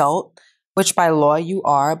full-fledged adult, which by law you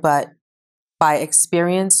are, but by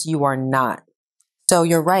experience you are not. So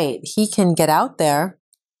you're right. He can get out there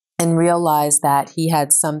and realize that he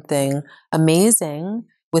had something amazing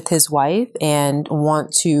with his wife and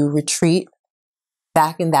want to retreat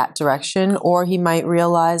back in that direction. Or he might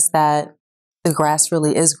realize that the grass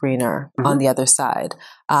really is greener on the other side.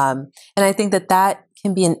 And I think that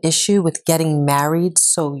can be an issue with getting married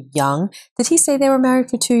so young. Did he say they were married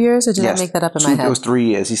for 2 years, or did I make that up in my head? It was 3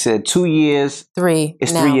 years. He said 2 years.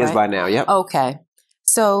 It's now, 3 years by now. Yep. Okay.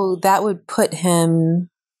 So that would put him,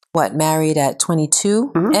 married at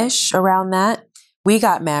 22-ish, around that. We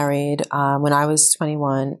got married when I was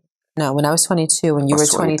 21. No, when I was 22 and you were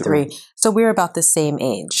 23. So we were about the same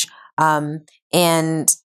age.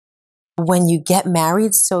 And when you get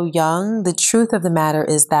married so young, the truth of the matter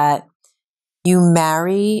is that you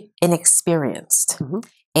marry inexperienced,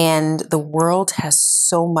 and the world has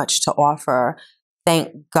so much to offer.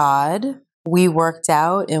 Thank God we worked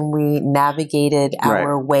out and we navigated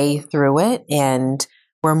our way through it, and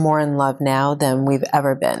we're more in love now than we've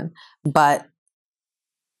ever been. But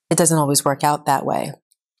it doesn't always work out that way.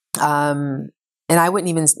 And I wouldn't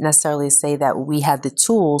even necessarily say that we had the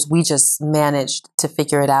tools. We just managed to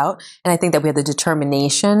figure it out. And I think that we had the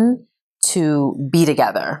determination to be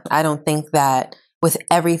together. I don't think that with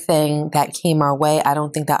everything that came our way, I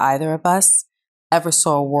don't think that either of us ever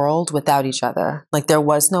saw a world without each other. Like, there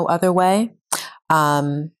was no other way.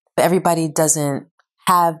 But everybody doesn't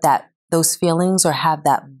have those feelings or have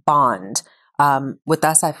that bond. With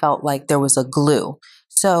us, I felt like there was a glue.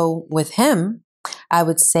 So with him, I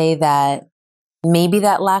would say that maybe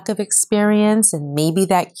that lack of experience and maybe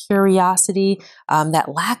that curiosity,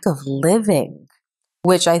 that lack of living,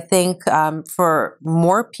 which I think for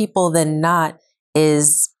more people than not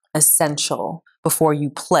is essential before you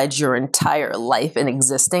pledge your entire life and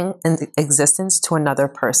existence to another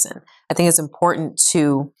person. I think it's important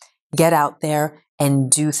to get out there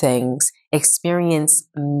and do things, experience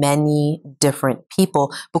many different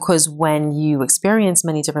people, because when you experience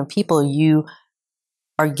many different people, you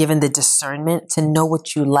are given the discernment to know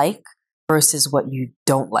what you like versus what you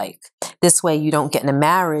don't like. This way, you don't get in a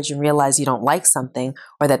marriage and realize you don't like something,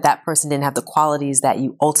 or that that person didn't have the qualities that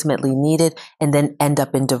you ultimately needed, and then end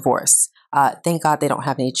up in divorce. Thank God they don't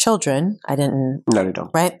have any children. No, they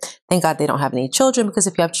don't. Right? Thank God they don't have any children, because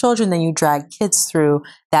if you have children, then you drag kids through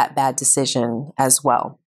that bad decision as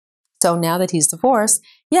well. So now that he's divorced,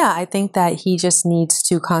 yeah, I think that he just needs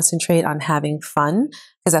to concentrate on having fun,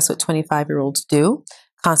 because that's what 25-year-olds do.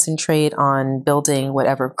 Concentrate on building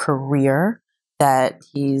whatever career that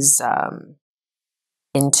he's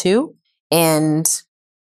into, and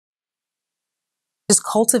just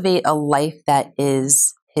cultivate a life that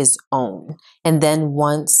is his own. And then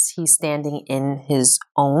once he's standing in his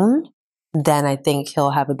own, then I think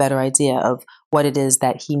he'll have a better idea of what it is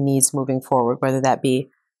that he needs moving forward, whether that be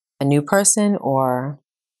a new person or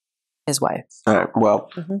his wife. All right. Well,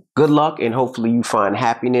 good luck, and hopefully you find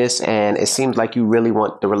happiness. And it seems like you really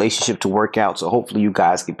want the relationship to work out. So hopefully you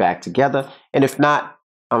guys get back together. And if not,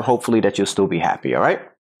 hopefully that you'll still be happy. All right.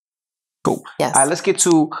 Cool. Yes. All right. Let's get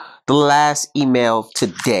to the last email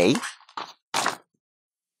today.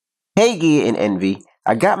 Hey, Gia and Envy.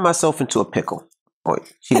 I got myself into a pickle. Oh,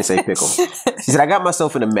 she didn't say pickle. She said, I got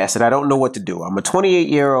myself in a mess and I don't know what to do. I'm a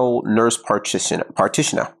 28-year-old nurse practitioner.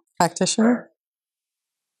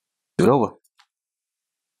 Do it over.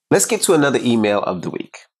 Let's get to another email of the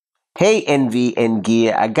week. Hey, Envy and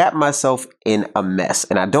Gia, I got myself in a mess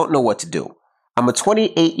and I don't know what to do. I'm a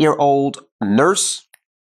 28-year-old nurse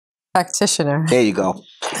practitioner. There you go.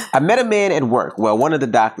 I met a man at work. Well, one of the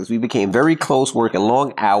doctors. We became very close, working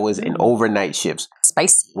long hours and overnight shifts.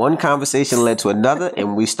 Spicy. One conversation led to another,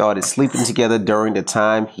 and we started sleeping together during the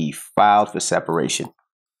time he filed for separation.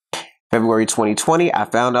 February 2020, I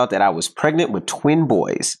found out that I was pregnant with twin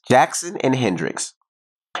boys, Jackson and Hendrix.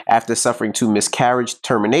 After suffering 2 miscarriage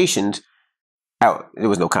terminations, there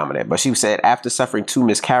was no comment there, but she said after suffering 2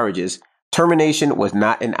 miscarriages, termination was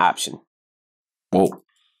not an option. Whoa.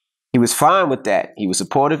 He was fine with that. He was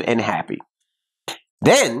supportive and happy.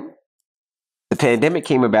 Then the pandemic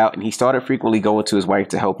came about and he started frequently going to his wife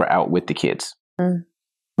to help her out with the kids.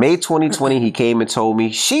 May 2020, he came and told me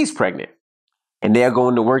she's pregnant and they're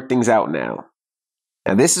going to work things out now.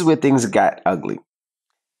 Now, this is where things got ugly.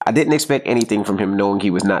 I didn't expect anything from him knowing he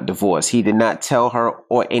was not divorced. He did not tell her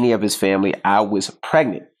or any of his family I was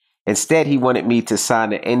pregnant. Instead, he wanted me to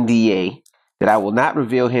sign an NDA that I will not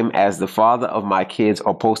reveal him as the father of my kids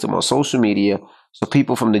or post him on social media so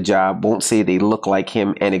people from the job won't say they look like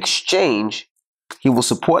him. In exchange, he will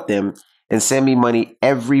support them and send me money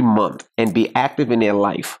every month and be active in their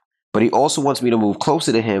life. But he also wants me to move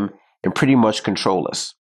closer to him and pretty much control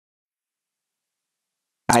us.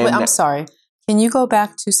 I'm sorry. Can you go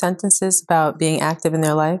back 2 sentences about being active in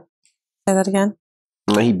their life? Say that again.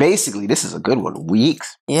 He basically, this is a good one,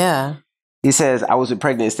 weeks. Yeah. He says, I was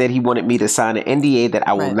pregnant. Instead, he wanted me to sign an NDA that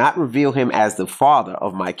I will not reveal him as the father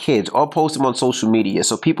of my kids or post him on social media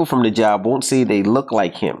so people from the job won't say they look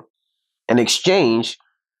like him. In exchange,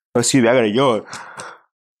 excuse me, I got a yawn.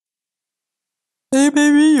 Hey,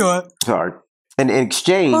 baby, yawn. Sorry. In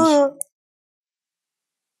exchange, look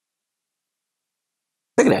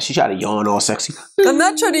at that. She tried to yawn all sexy. I'm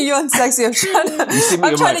not trying to yawn sexy. I'm trying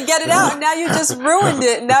to get it out. And now you just ruined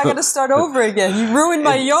it. And now I got to start over again. You ruined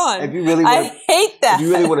my yawn. I hate that. If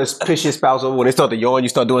you really want to piss your spouse over when they start to yawn, you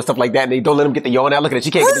start doing stuff like that, and they don't let them get the yawn out. Look at it. She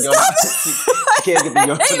can't get the yawn out. She can't get the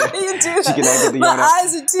yawn out. You do that. She cannot get the yawn out. My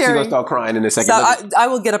eyes are tearing. She's going to start crying in a second. So I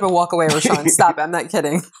will get up and walk away, Rashawn. Stop it. I'm not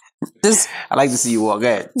kidding. I like to see you walk. Go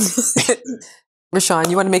ahead. Rashawn,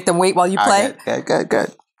 you want to make them wait while you play?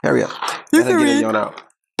 Good. Hurry up. Let her get the yawn out.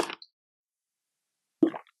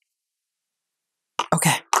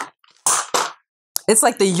 Okay. It's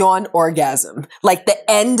like the yawn orgasm. Like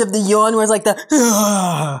the end of the yawn where it's like the...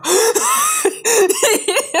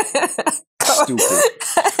 Stupid.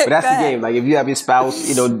 But that's the game. Like if you have your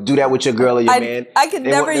spouse, do that with your girl or your man. I could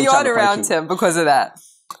never yawn around him because of that.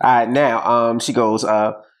 All right, now, she goes,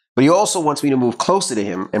 but he also wants me to move closer to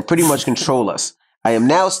him and pretty much control us. I am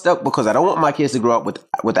now stuck because I don't want my kids to grow up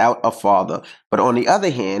without a father. But on the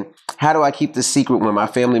other hand, how do I keep this secret when my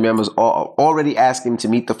family members are already asking to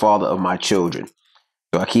meet the father of my children?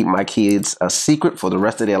 Do I keep my kids a secret for the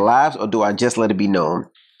rest of their lives, or do I just let it be known?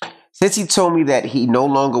 Since he told me that he no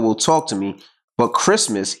longer will talk to me, but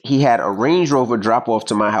Christmas, he had a Range Rover drop off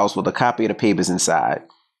to my house with a copy of the papers inside.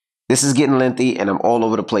 This is getting lengthy and I'm all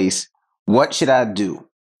over the place. What should I do?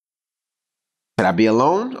 Should I be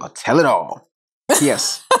alone or tell it all?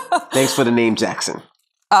 Yes. Thanks for the name, Jackson.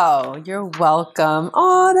 Oh, you're welcome.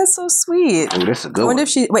 Oh, that's so sweet. Oh, that's a good I wonder one. if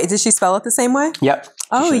she, wait, did she spell it the same way? Yep.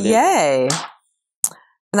 Oh, sure yay.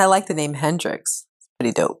 And I like the name Hendrix. It's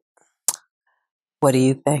pretty dope. What do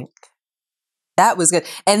you think? That was good.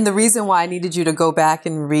 And the reason why I needed you to go back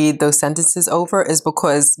and read those sentences over is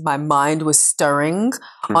because my mind was stirring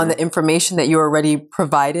on the information that you already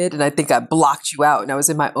provided. And I think I blocked you out and I was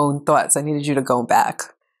in my own thoughts. I needed you to go back.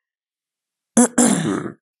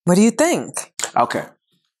 What do you think? Okay.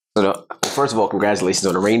 So, first of all, congratulations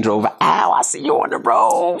on the Range Rover. Ow, I see you on the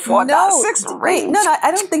road. 4.6 Range. No,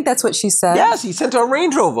 I don't think that's what she said. Yes, he sent her a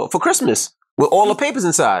Range Rover for Christmas with all the papers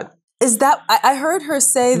inside. Is that, I heard her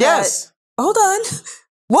say that. Yes. Hold on.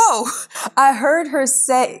 Whoa. I heard her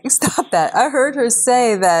say, stop that. I heard her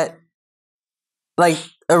say that like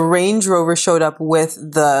a Range Rover showed up with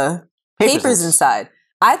the papers inside.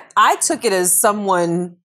 I took it as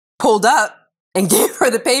someone pulled up and gave her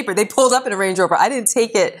the paper. They pulled up in a Range Rover. I didn't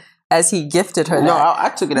take it as he gifted her. No, I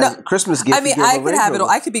took it as a Christmas gift. I mean, I could have it.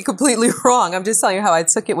 I could be completely wrong. I'm just telling you how I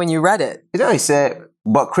took it when you read it. You know, he said,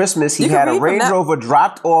 but Christmas, he had a Range Rover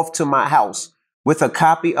dropped off to my house with a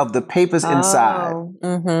copy of the papers inside.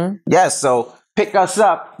 Mm-hmm. Yes, so pick us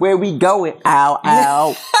up. Where we going? Ow,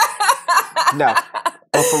 ow. No.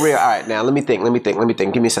 Oh, for real. All right, now let me think.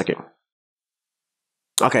 Give me a second.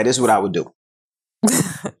 Okay, this is what I would do.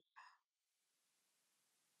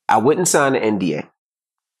 I wouldn't sign the NDA.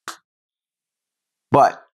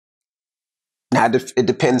 But now it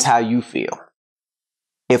depends how you feel.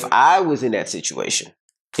 If I was in that situation,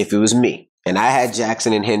 if it was me, and I had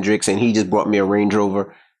Jackson and Hendrix and he just brought me a Range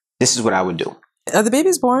Rover, this is what I would do. Are the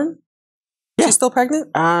babies born? Yeah. She's still pregnant?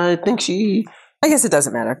 I think I guess it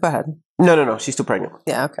doesn't matter. Go ahead. No. She's still pregnant.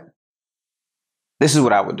 Yeah, okay. This is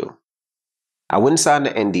what I would do. I wouldn't sign the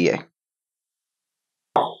NDA.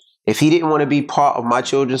 If he didn't want to be part of my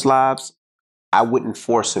children's lives, I wouldn't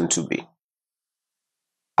force him to be.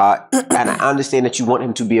 And I understand that you want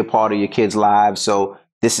him to be a part of your kids' lives, so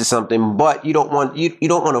this is something, but you don't want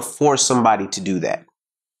to force somebody to do that.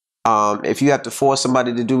 If you have to force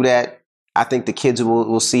somebody to do that, I think the kids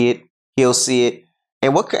will see it. He'll see it.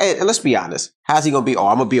 And let's be honest, how's he gonna be? Oh,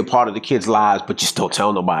 I'm gonna be a part of the kids' lives, but you still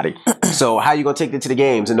tell nobody. So how you gonna take them to the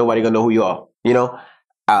games and nobody gonna know who you are? You know,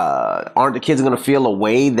 aren't the kids gonna feel a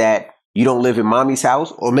way that you don't live in mommy's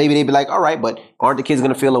house? Or maybe they'd be like, all right, but aren't the kids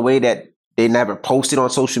gonna feel a way that they never posted on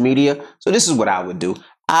social media? So this is what I would do.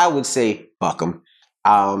 I would say, fuck them.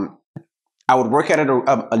 I would work out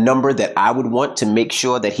a number that I would want to make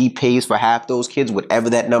sure that he pays for half those kids, whatever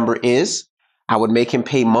that number is. I would make him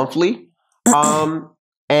pay monthly.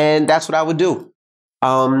 And that's what I would do.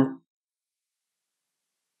 I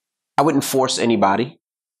wouldn't force anybody.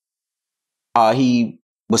 He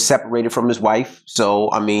was separated from his wife.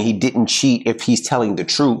 So, I mean, he didn't cheat if he's telling the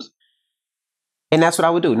truth. And that's what I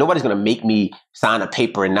would do. Nobody's going to make me sign a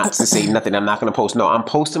paper and not to say nothing I'm not going to post. No, I'm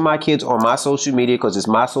posting my kids on my social media because it's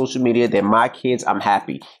my social media. They're my kids. I'm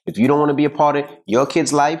happy. If you don't want to be a part of your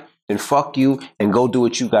kid's life, then fuck you and go do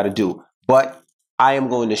what you got to do. But I am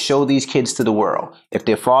going to show these kids to the world. If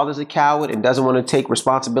their father's a coward and doesn't want to take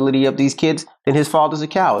responsibility of these kids, then his father's a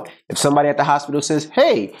coward. If somebody at the hospital says,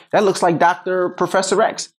 hey, that looks like Professor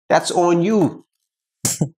X, that's on you.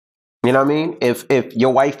 You know what I mean? If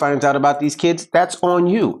your wife finds out about these kids, that's on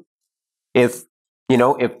you. If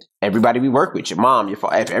everybody we work with, your mom, your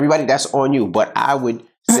father, if everybody, that's on you. But I would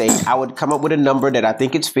say I would come up with a number that I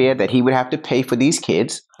think it's fair that he would have to pay for these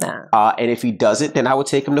kids. And if he doesn't, then I would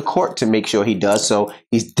take him to court to make sure he does. So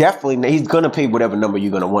he's going to pay whatever number you're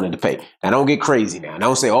going to want him to pay. Now don't get crazy now.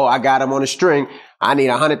 Don't say, oh, I got him on a string. I need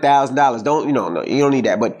 $100,000. No, you don't need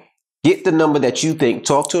that. But get the number that you think,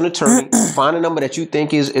 talk to an attorney, find a number that you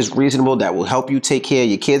think is reasonable that will help you take care of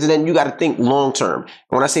your kids. And then you got to think long term.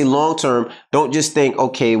 When I say long term, don't just think,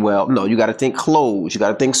 okay, well, no, you got to think clothes. You got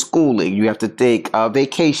to think schooling. You have to think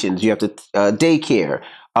vacations. You have to daycare,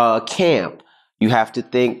 camp. You have to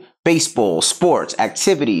think baseball, sports,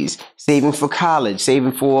 activities, saving for college,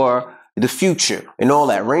 saving for the future and all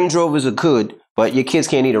that. Range Rovers are good, but your kids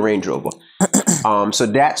can't need a Range Rover. So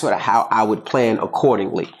that's how I would plan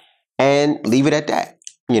accordingly. And leave it at that,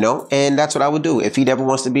 and that's what I would do. If he never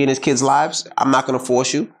wants to be in his kids' lives, I'm not going to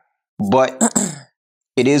force you, but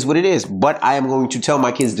it is what it is. But I am going to tell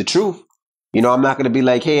my kids the truth. I'm not going to be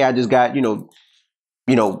like, hey, I just got,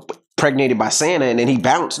 pregnated by Santa and then he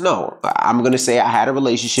bounced. No, I'm going to say I had a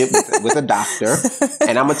relationship with a doctor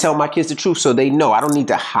and I'm going to tell my kids the truth so they know. I don't need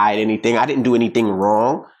to hide anything. I didn't do anything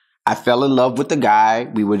wrong. I fell in love with the guy.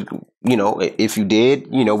 We would, if you did,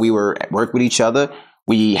 we were at work with each other.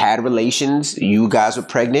 We had relations. You guys were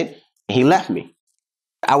pregnant. And he left me.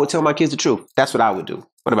 I would tell my kids the truth. That's what I would do.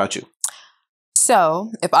 What about you?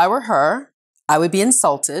 So if I were her, I would be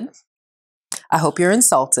insulted. I hope you're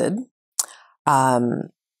insulted.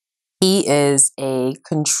 He is a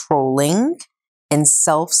controlling and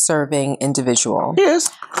self-serving individual.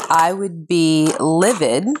 Yes. I would be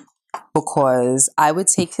livid because I would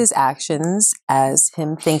take his actions as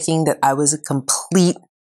him thinking that I was a complete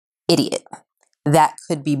idiot that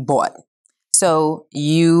could be bought. So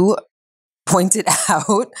you pointed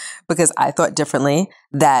out, because I thought differently,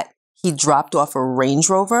 that he dropped off a Range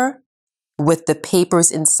Rover with the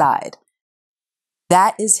papers inside.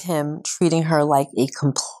 That is him treating her like a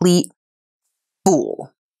complete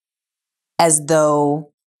fool, as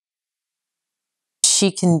though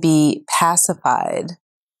she can be pacified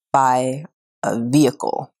by a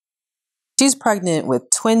vehicle. She's pregnant with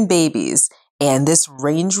twin babies, and this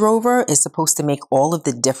Range Rover is supposed to make all of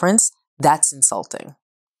the difference. That's insulting.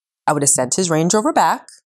 I would have sent his Range Rover back.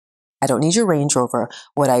 I don't need your Range Rover.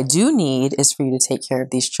 What I do need is for you to take care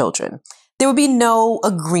of these children. There would be no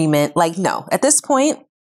agreement. Like, no, at this point,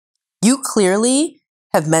 you clearly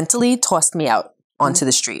have mentally tossed me out onto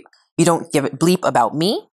the street. You don't give a bleep about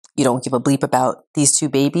me. You don't give a bleep about these two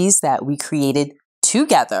babies that we created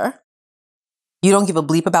together. You don't give a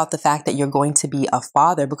bleep about the fact that you're going to be a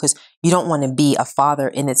father, because you don't want to be a father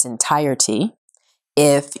in its entirety.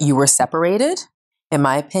 If you were separated, in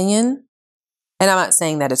my opinion, and I'm not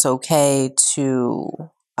saying that it's okay to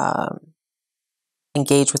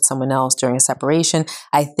engage with someone else during a separation.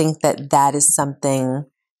 I think that that is something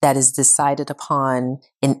that is decided upon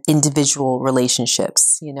in individual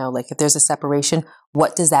relationships. You know, like if there's a separation,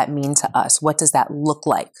 what does that mean to us? What does that look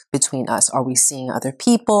like between us? Are we seeing other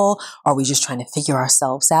people? Are we just trying to figure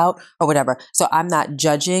ourselves out or whatever? So I'm not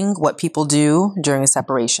judging what people do during a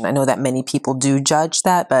separation. I know that many people do judge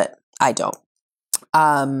that, but I don't.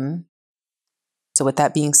 So with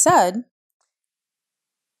that being said,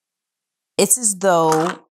 it's as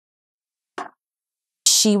though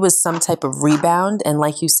she was some type of rebound. And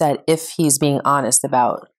like you said, if he's being honest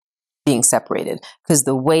about being separated, because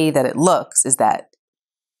the way that it looks is that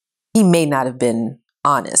he may not have been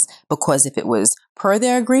honest, because if it was per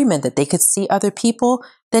their agreement that they could see other people,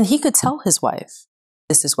 then he could tell his wife,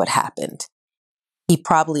 this is what happened. He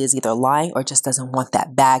probably is either lying or just doesn't want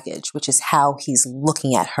that baggage, which is how he's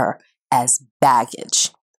looking at her, as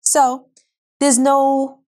baggage. So there's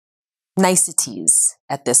no niceties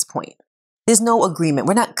at this point. There's no agreement.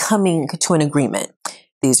 We're not coming to an agreement.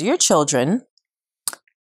 These are your children.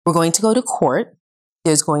 We're going to go to court.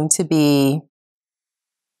 There's going to be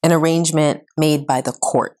an arrangement made by the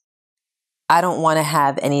court. I don't want to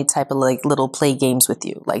have any type of like little play games with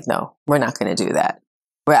you. Like, no, we're not going to do that.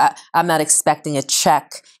 I'm not expecting a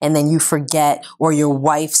check and then you forget, or your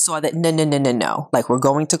wife saw that. No. Like, we're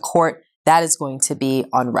going to court. That is going to be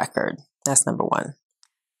on record. That's number one.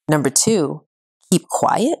 Number two, keep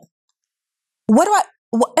quiet. And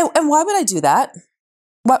why would I do that?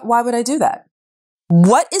 Why would I do that?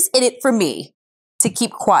 What is in it for me to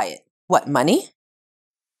keep quiet? What, money?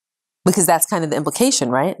 Because that's kind of the implication,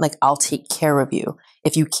 right? Like, I'll take care of you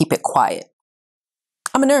if you keep it quiet.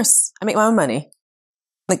 I'm a nurse. I make my own money.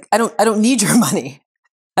 Like, I don't need your money.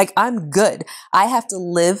 Like, I'm good. I have to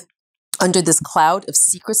live under this cloud of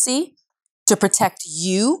secrecy to protect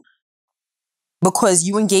you because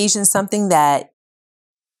you engaged in something that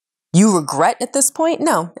you regret at this point?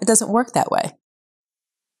 No, it doesn't work that way.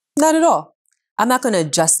 Not at all. I'm not going to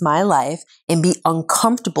adjust my life and be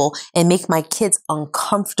uncomfortable and make my kids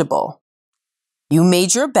uncomfortable. You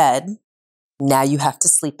made your bed. Now you have to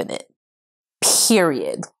sleep in it.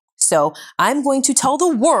 Period. So I'm going to tell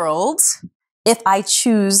the world if I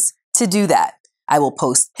choose to do that. I will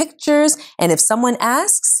post pictures, and if someone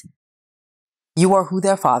asks, you are who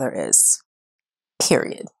their father is.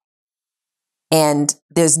 Period. And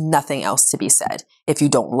there's nothing else to be said. If you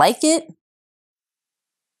don't like it,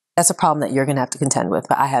 that's a problem that you're going to have to contend with,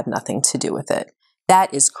 but I have nothing to do with it.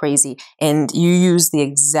 That is crazy. And you use the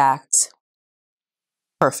exact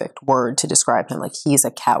perfect word to describe him. Like, he's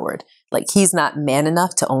a coward. Like, he's not man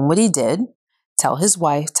enough to own what he did, tell his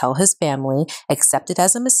wife, tell his family, accept it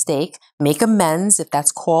as a mistake, make amends if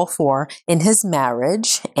that's called for in his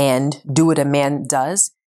marriage, and do what a man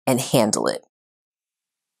does and handle it.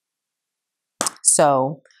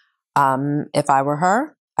 So if I were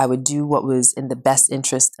her, I would do what was in the best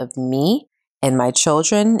interest of me and my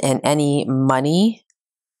children, and any money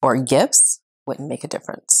or gifts wouldn't make a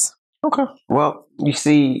difference. Okay. Well, you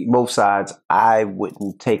see both sides. I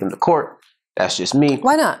wouldn't take him to court. That's just me.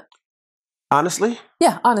 Why not? Honestly?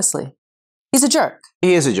 Yeah, honestly. He's a jerk.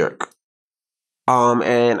 He is a jerk.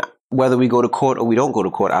 And whether we go to court or we don't go to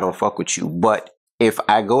court, I don't fuck with you. But if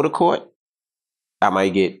I go to court, I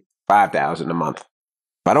might get $5,000 a month.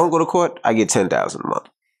 If I don't go to court, I get $10,000 a month.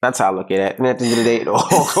 That's how I look at it. And at the end of the day, it all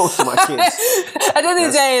goes to my kids. At the end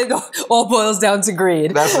of the day, it all boils down to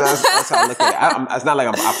greed. That's how I look at it. It's not like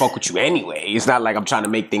I fuck with you anyway. It's not like I'm trying to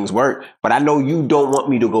make things work. But I know you don't want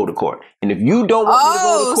me to go to court. And if you don't want me to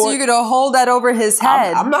go to court... so you're going to hold that over his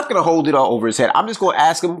head. I'm not going to hold it all over his head. I'm just going to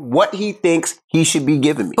ask him what he thinks he should be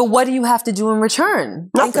giving me. But what do you have to do in return?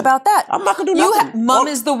 Nothing. Think about that. I'm not going to do nothing. Mom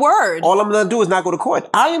is the word. All I'm going to do is not go to court.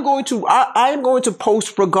 I am going to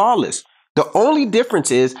post regardless. The only difference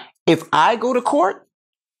is, if I go to court,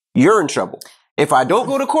 you're in trouble. If I don't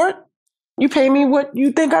go to court, you pay me what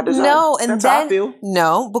you think I deserve. No, and that's then, how I feel.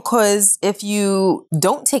 No, because if you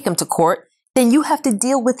don't take him to court, then you have to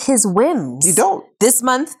deal with his whims. You don't. This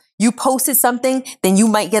month, you posted something, then you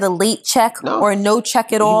might get a late check or no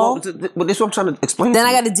check at all. Well, this is what I'm trying to explain. Then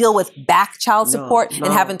I got to deal with back child support and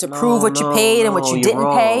having to prove what you paid and what you didn't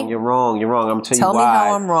pay. You're wrong. I'm going to tell you why. Tell me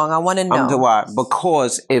how I'm wrong. I want to know. I'm why.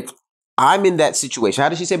 Because if I'm in that situation. How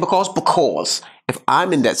did she say because? Because if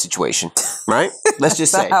I'm in that situation, right? Let's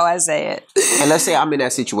just say. That's how I say it. And let's say I'm in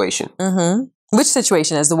that situation. Mm-hmm. Which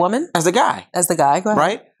situation? As the woman? As the guy. As the guy. Go ahead.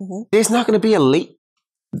 Right? Mm-hmm. There's not going to be a late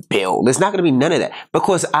bill. There's not going to be none of that.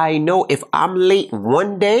 Because I know if I'm late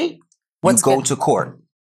one day, you go to court.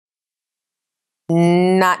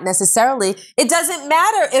 Not necessarily. It doesn't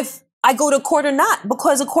matter if I go to court or not.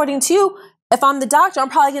 Because according to you, if I'm the doctor, I'm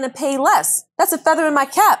probably going to pay less. That's a feather in my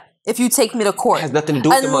cap. If you take me to court. It has nothing to do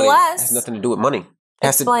with the money. It has nothing to do with money.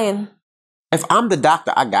 Explain. If I'm the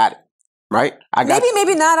doctor, I got it. Right?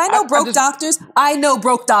 Maybe not. I know broke doctors. I know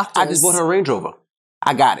broke doctors. I just bought her a Range Rover.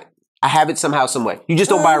 I got it. I have it somehow, some way. You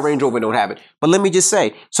just don't buy a Range Rover and don't have it. But let me just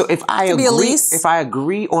say, so if I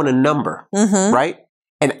agree on a number, right?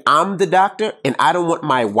 And I'm the doctor and I don't want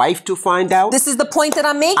my wife to find out. This is the point that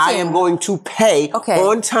I'm making. I am going to pay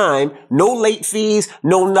on time, no late fees,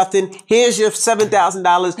 no nothing. Here's your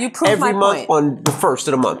 $7,000 every month on the first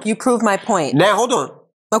of the month. You prove my point. Now, hold on.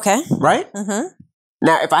 Okay. Right? Mm-hmm.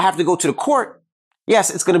 Now, if I have to go to the court,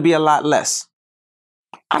 yes, it's going to be a lot less.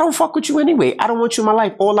 I don't fuck with you anyway. I don't want you in my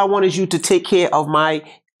life. All I want is you to take care of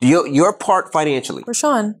your part financially.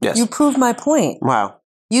 Rashawn, yes. You proved my point. Wow.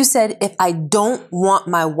 You said, if I don't want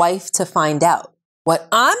my wife to find out, what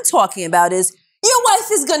I'm talking about is your wife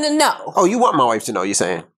is going to know. Oh, you want my wife to know, you're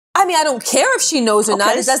saying? I mean, I don't care if she knows or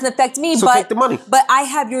not. It doesn't affect me. So take the money. But I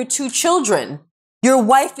have your 2 children. Your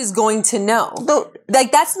wife is going to know.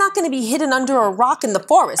 Like, that's not going to be hidden under a rock in the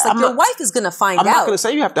forest. Like, your wife is going to find out. I'm not going to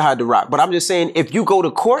say you have to hide the rock, but I'm just saying if you go to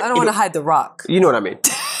court. I don't want to hide the rock. You know what I mean.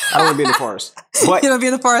 I don't want to be in the forest. But you don't be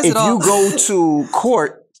in the forest at all. If you go to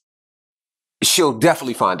court, she'll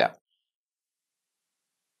definitely find out.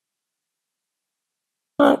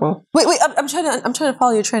 All right, well. Wait, I'm trying to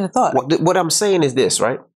follow your train of thought. What I'm saying is this,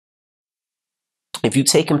 right? If you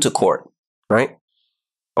take him to court, right?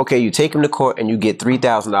 Okay, you take him to court and you get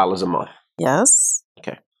 $3,000 a month. Yes.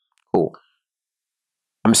 Okay, cool.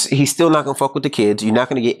 He's still not going to fuck with the kids. You're not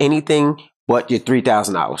going to get anything but your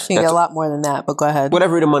 $3,000. You get a lot more than that, but go ahead.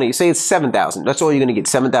 Whatever the money, say it's $7,000. That's all you're going to get,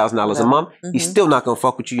 $7,000 a month. Mm-hmm. He's still not going to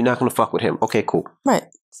fuck with you. You're not going to fuck with him. Okay, cool. Right.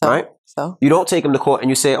 So you don't take him to court and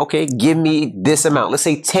you say, okay, give me this amount. Let's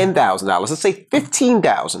say $10,000. Let's say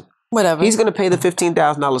 $15,000. Whatever. He's going to pay the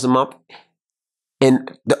 $15,000 a month.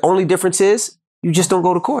 And the only difference is you just don't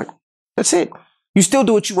go to court. That's it. You still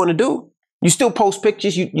do what you want to do. You still post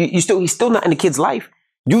pictures. He's still not in the kid's life.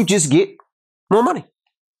 You just get more money.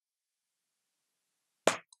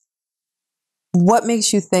 What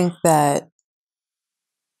makes you think that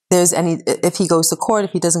there's if he goes to court,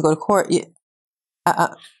 if he doesn't go to court?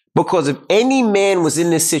 Because if any man was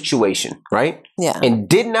in this situation, right? Yeah. And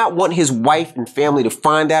did not want his wife and family to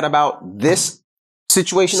find out about this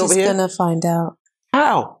situation over here. She's going to find out.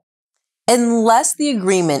 How? Unless the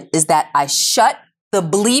agreement is that I shut the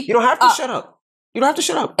bleep. You don't have to shut up. You don't have to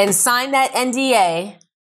shut up. And sign that NDA,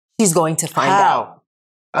 she's going to find out.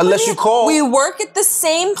 Unless you call. We work at the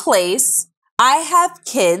same place. I have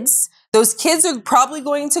kids. Those kids are probably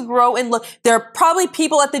going to grow and look. There are probably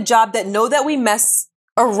people at the job that know that we mess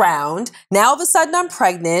around. Now all of a sudden I'm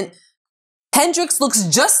pregnant. Hendrix looks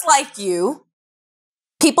just like you.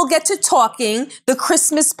 People get to talking. The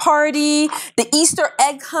Christmas party, the Easter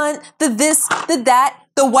egg hunt, the this, the that.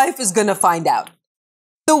 The wife is going to find out.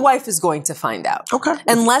 The wife is going to find out. Okay.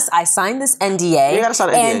 Unless I sign this NDA. You gotta sign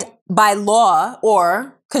an NDA. And by law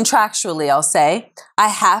or contractually, I'll say, I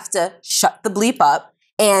have to shut the bleep up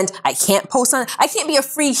and I can't post on, I can't be a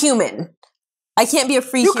free human. I can't be a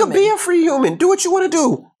free human. You could be a free human. Do what you want to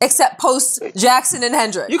do. Except post Jackson and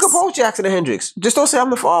Hendrix. You can post Jackson and Hendrix. Just don't say I'm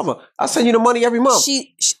the father. I'll send you the money every month.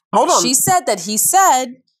 Hold on. She said that he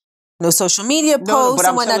said no social media posts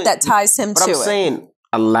and whatnot that ties him to it. But I'm saying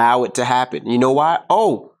allow it to happen. You know why?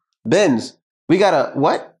 Oh, Benz, we got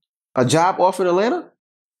a job offer in Atlanta?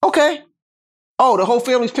 Okay. Oh, the whole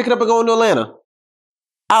family's picking up and going to Atlanta.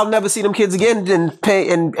 I'll never see them kids again. Then pay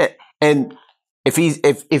and if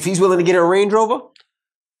he's willing to get a Range Rover,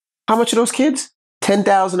 how much are those kids?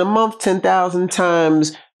 $10,000 a month. 10,000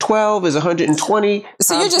 times 12 is 120.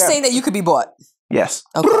 So you're just saying that you could be bought? Yes.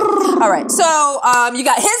 Okay. All right. So you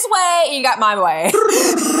got his way and you got my way.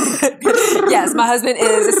 Yes, my husband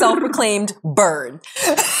is a self-proclaimed bird.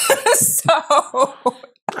 So.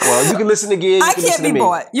 Well, you can listen to Gia. I can't be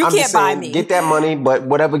bought. You can't buy me. Get that money, but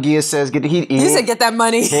whatever Gia says, You said get that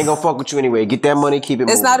money. He ain't gonna fuck with you anyway. Get that money, keep it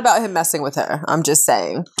moving. It's not about him messing with her. I'm just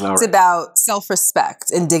saying. It's about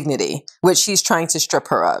self-respect and dignity, which he's trying to strip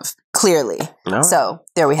her of, clearly. Right. So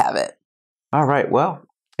there we have it. All right. Well,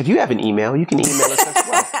 if you have an email, you can email us as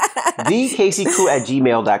well.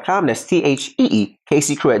 thekcrew@gmail.com. That's THEE,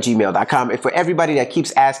 kccrew@gmail.com. And for everybody that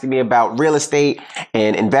keeps asking me about real estate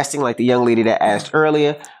and investing, like the young lady that asked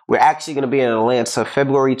earlier, we're actually going to be in Atlanta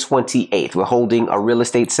February 28th. We're holding a real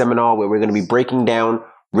estate seminar where we're going to be breaking down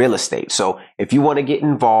real estate. So if you want to get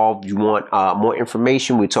involved, you want more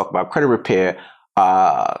information, we talk about credit repair,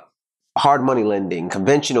 hard money lending,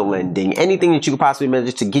 conventional lending, anything that you could possibly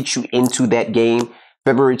imagine to get you into that game.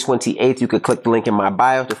 February 28th, you could click the link in my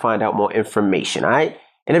bio to find out more information, all right?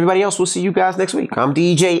 And everybody else, we'll see you guys next week. I'm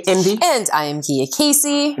DJ Envy. And I am Gia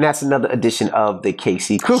Casey. And that's another edition of the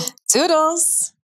KC Crew. Toodles.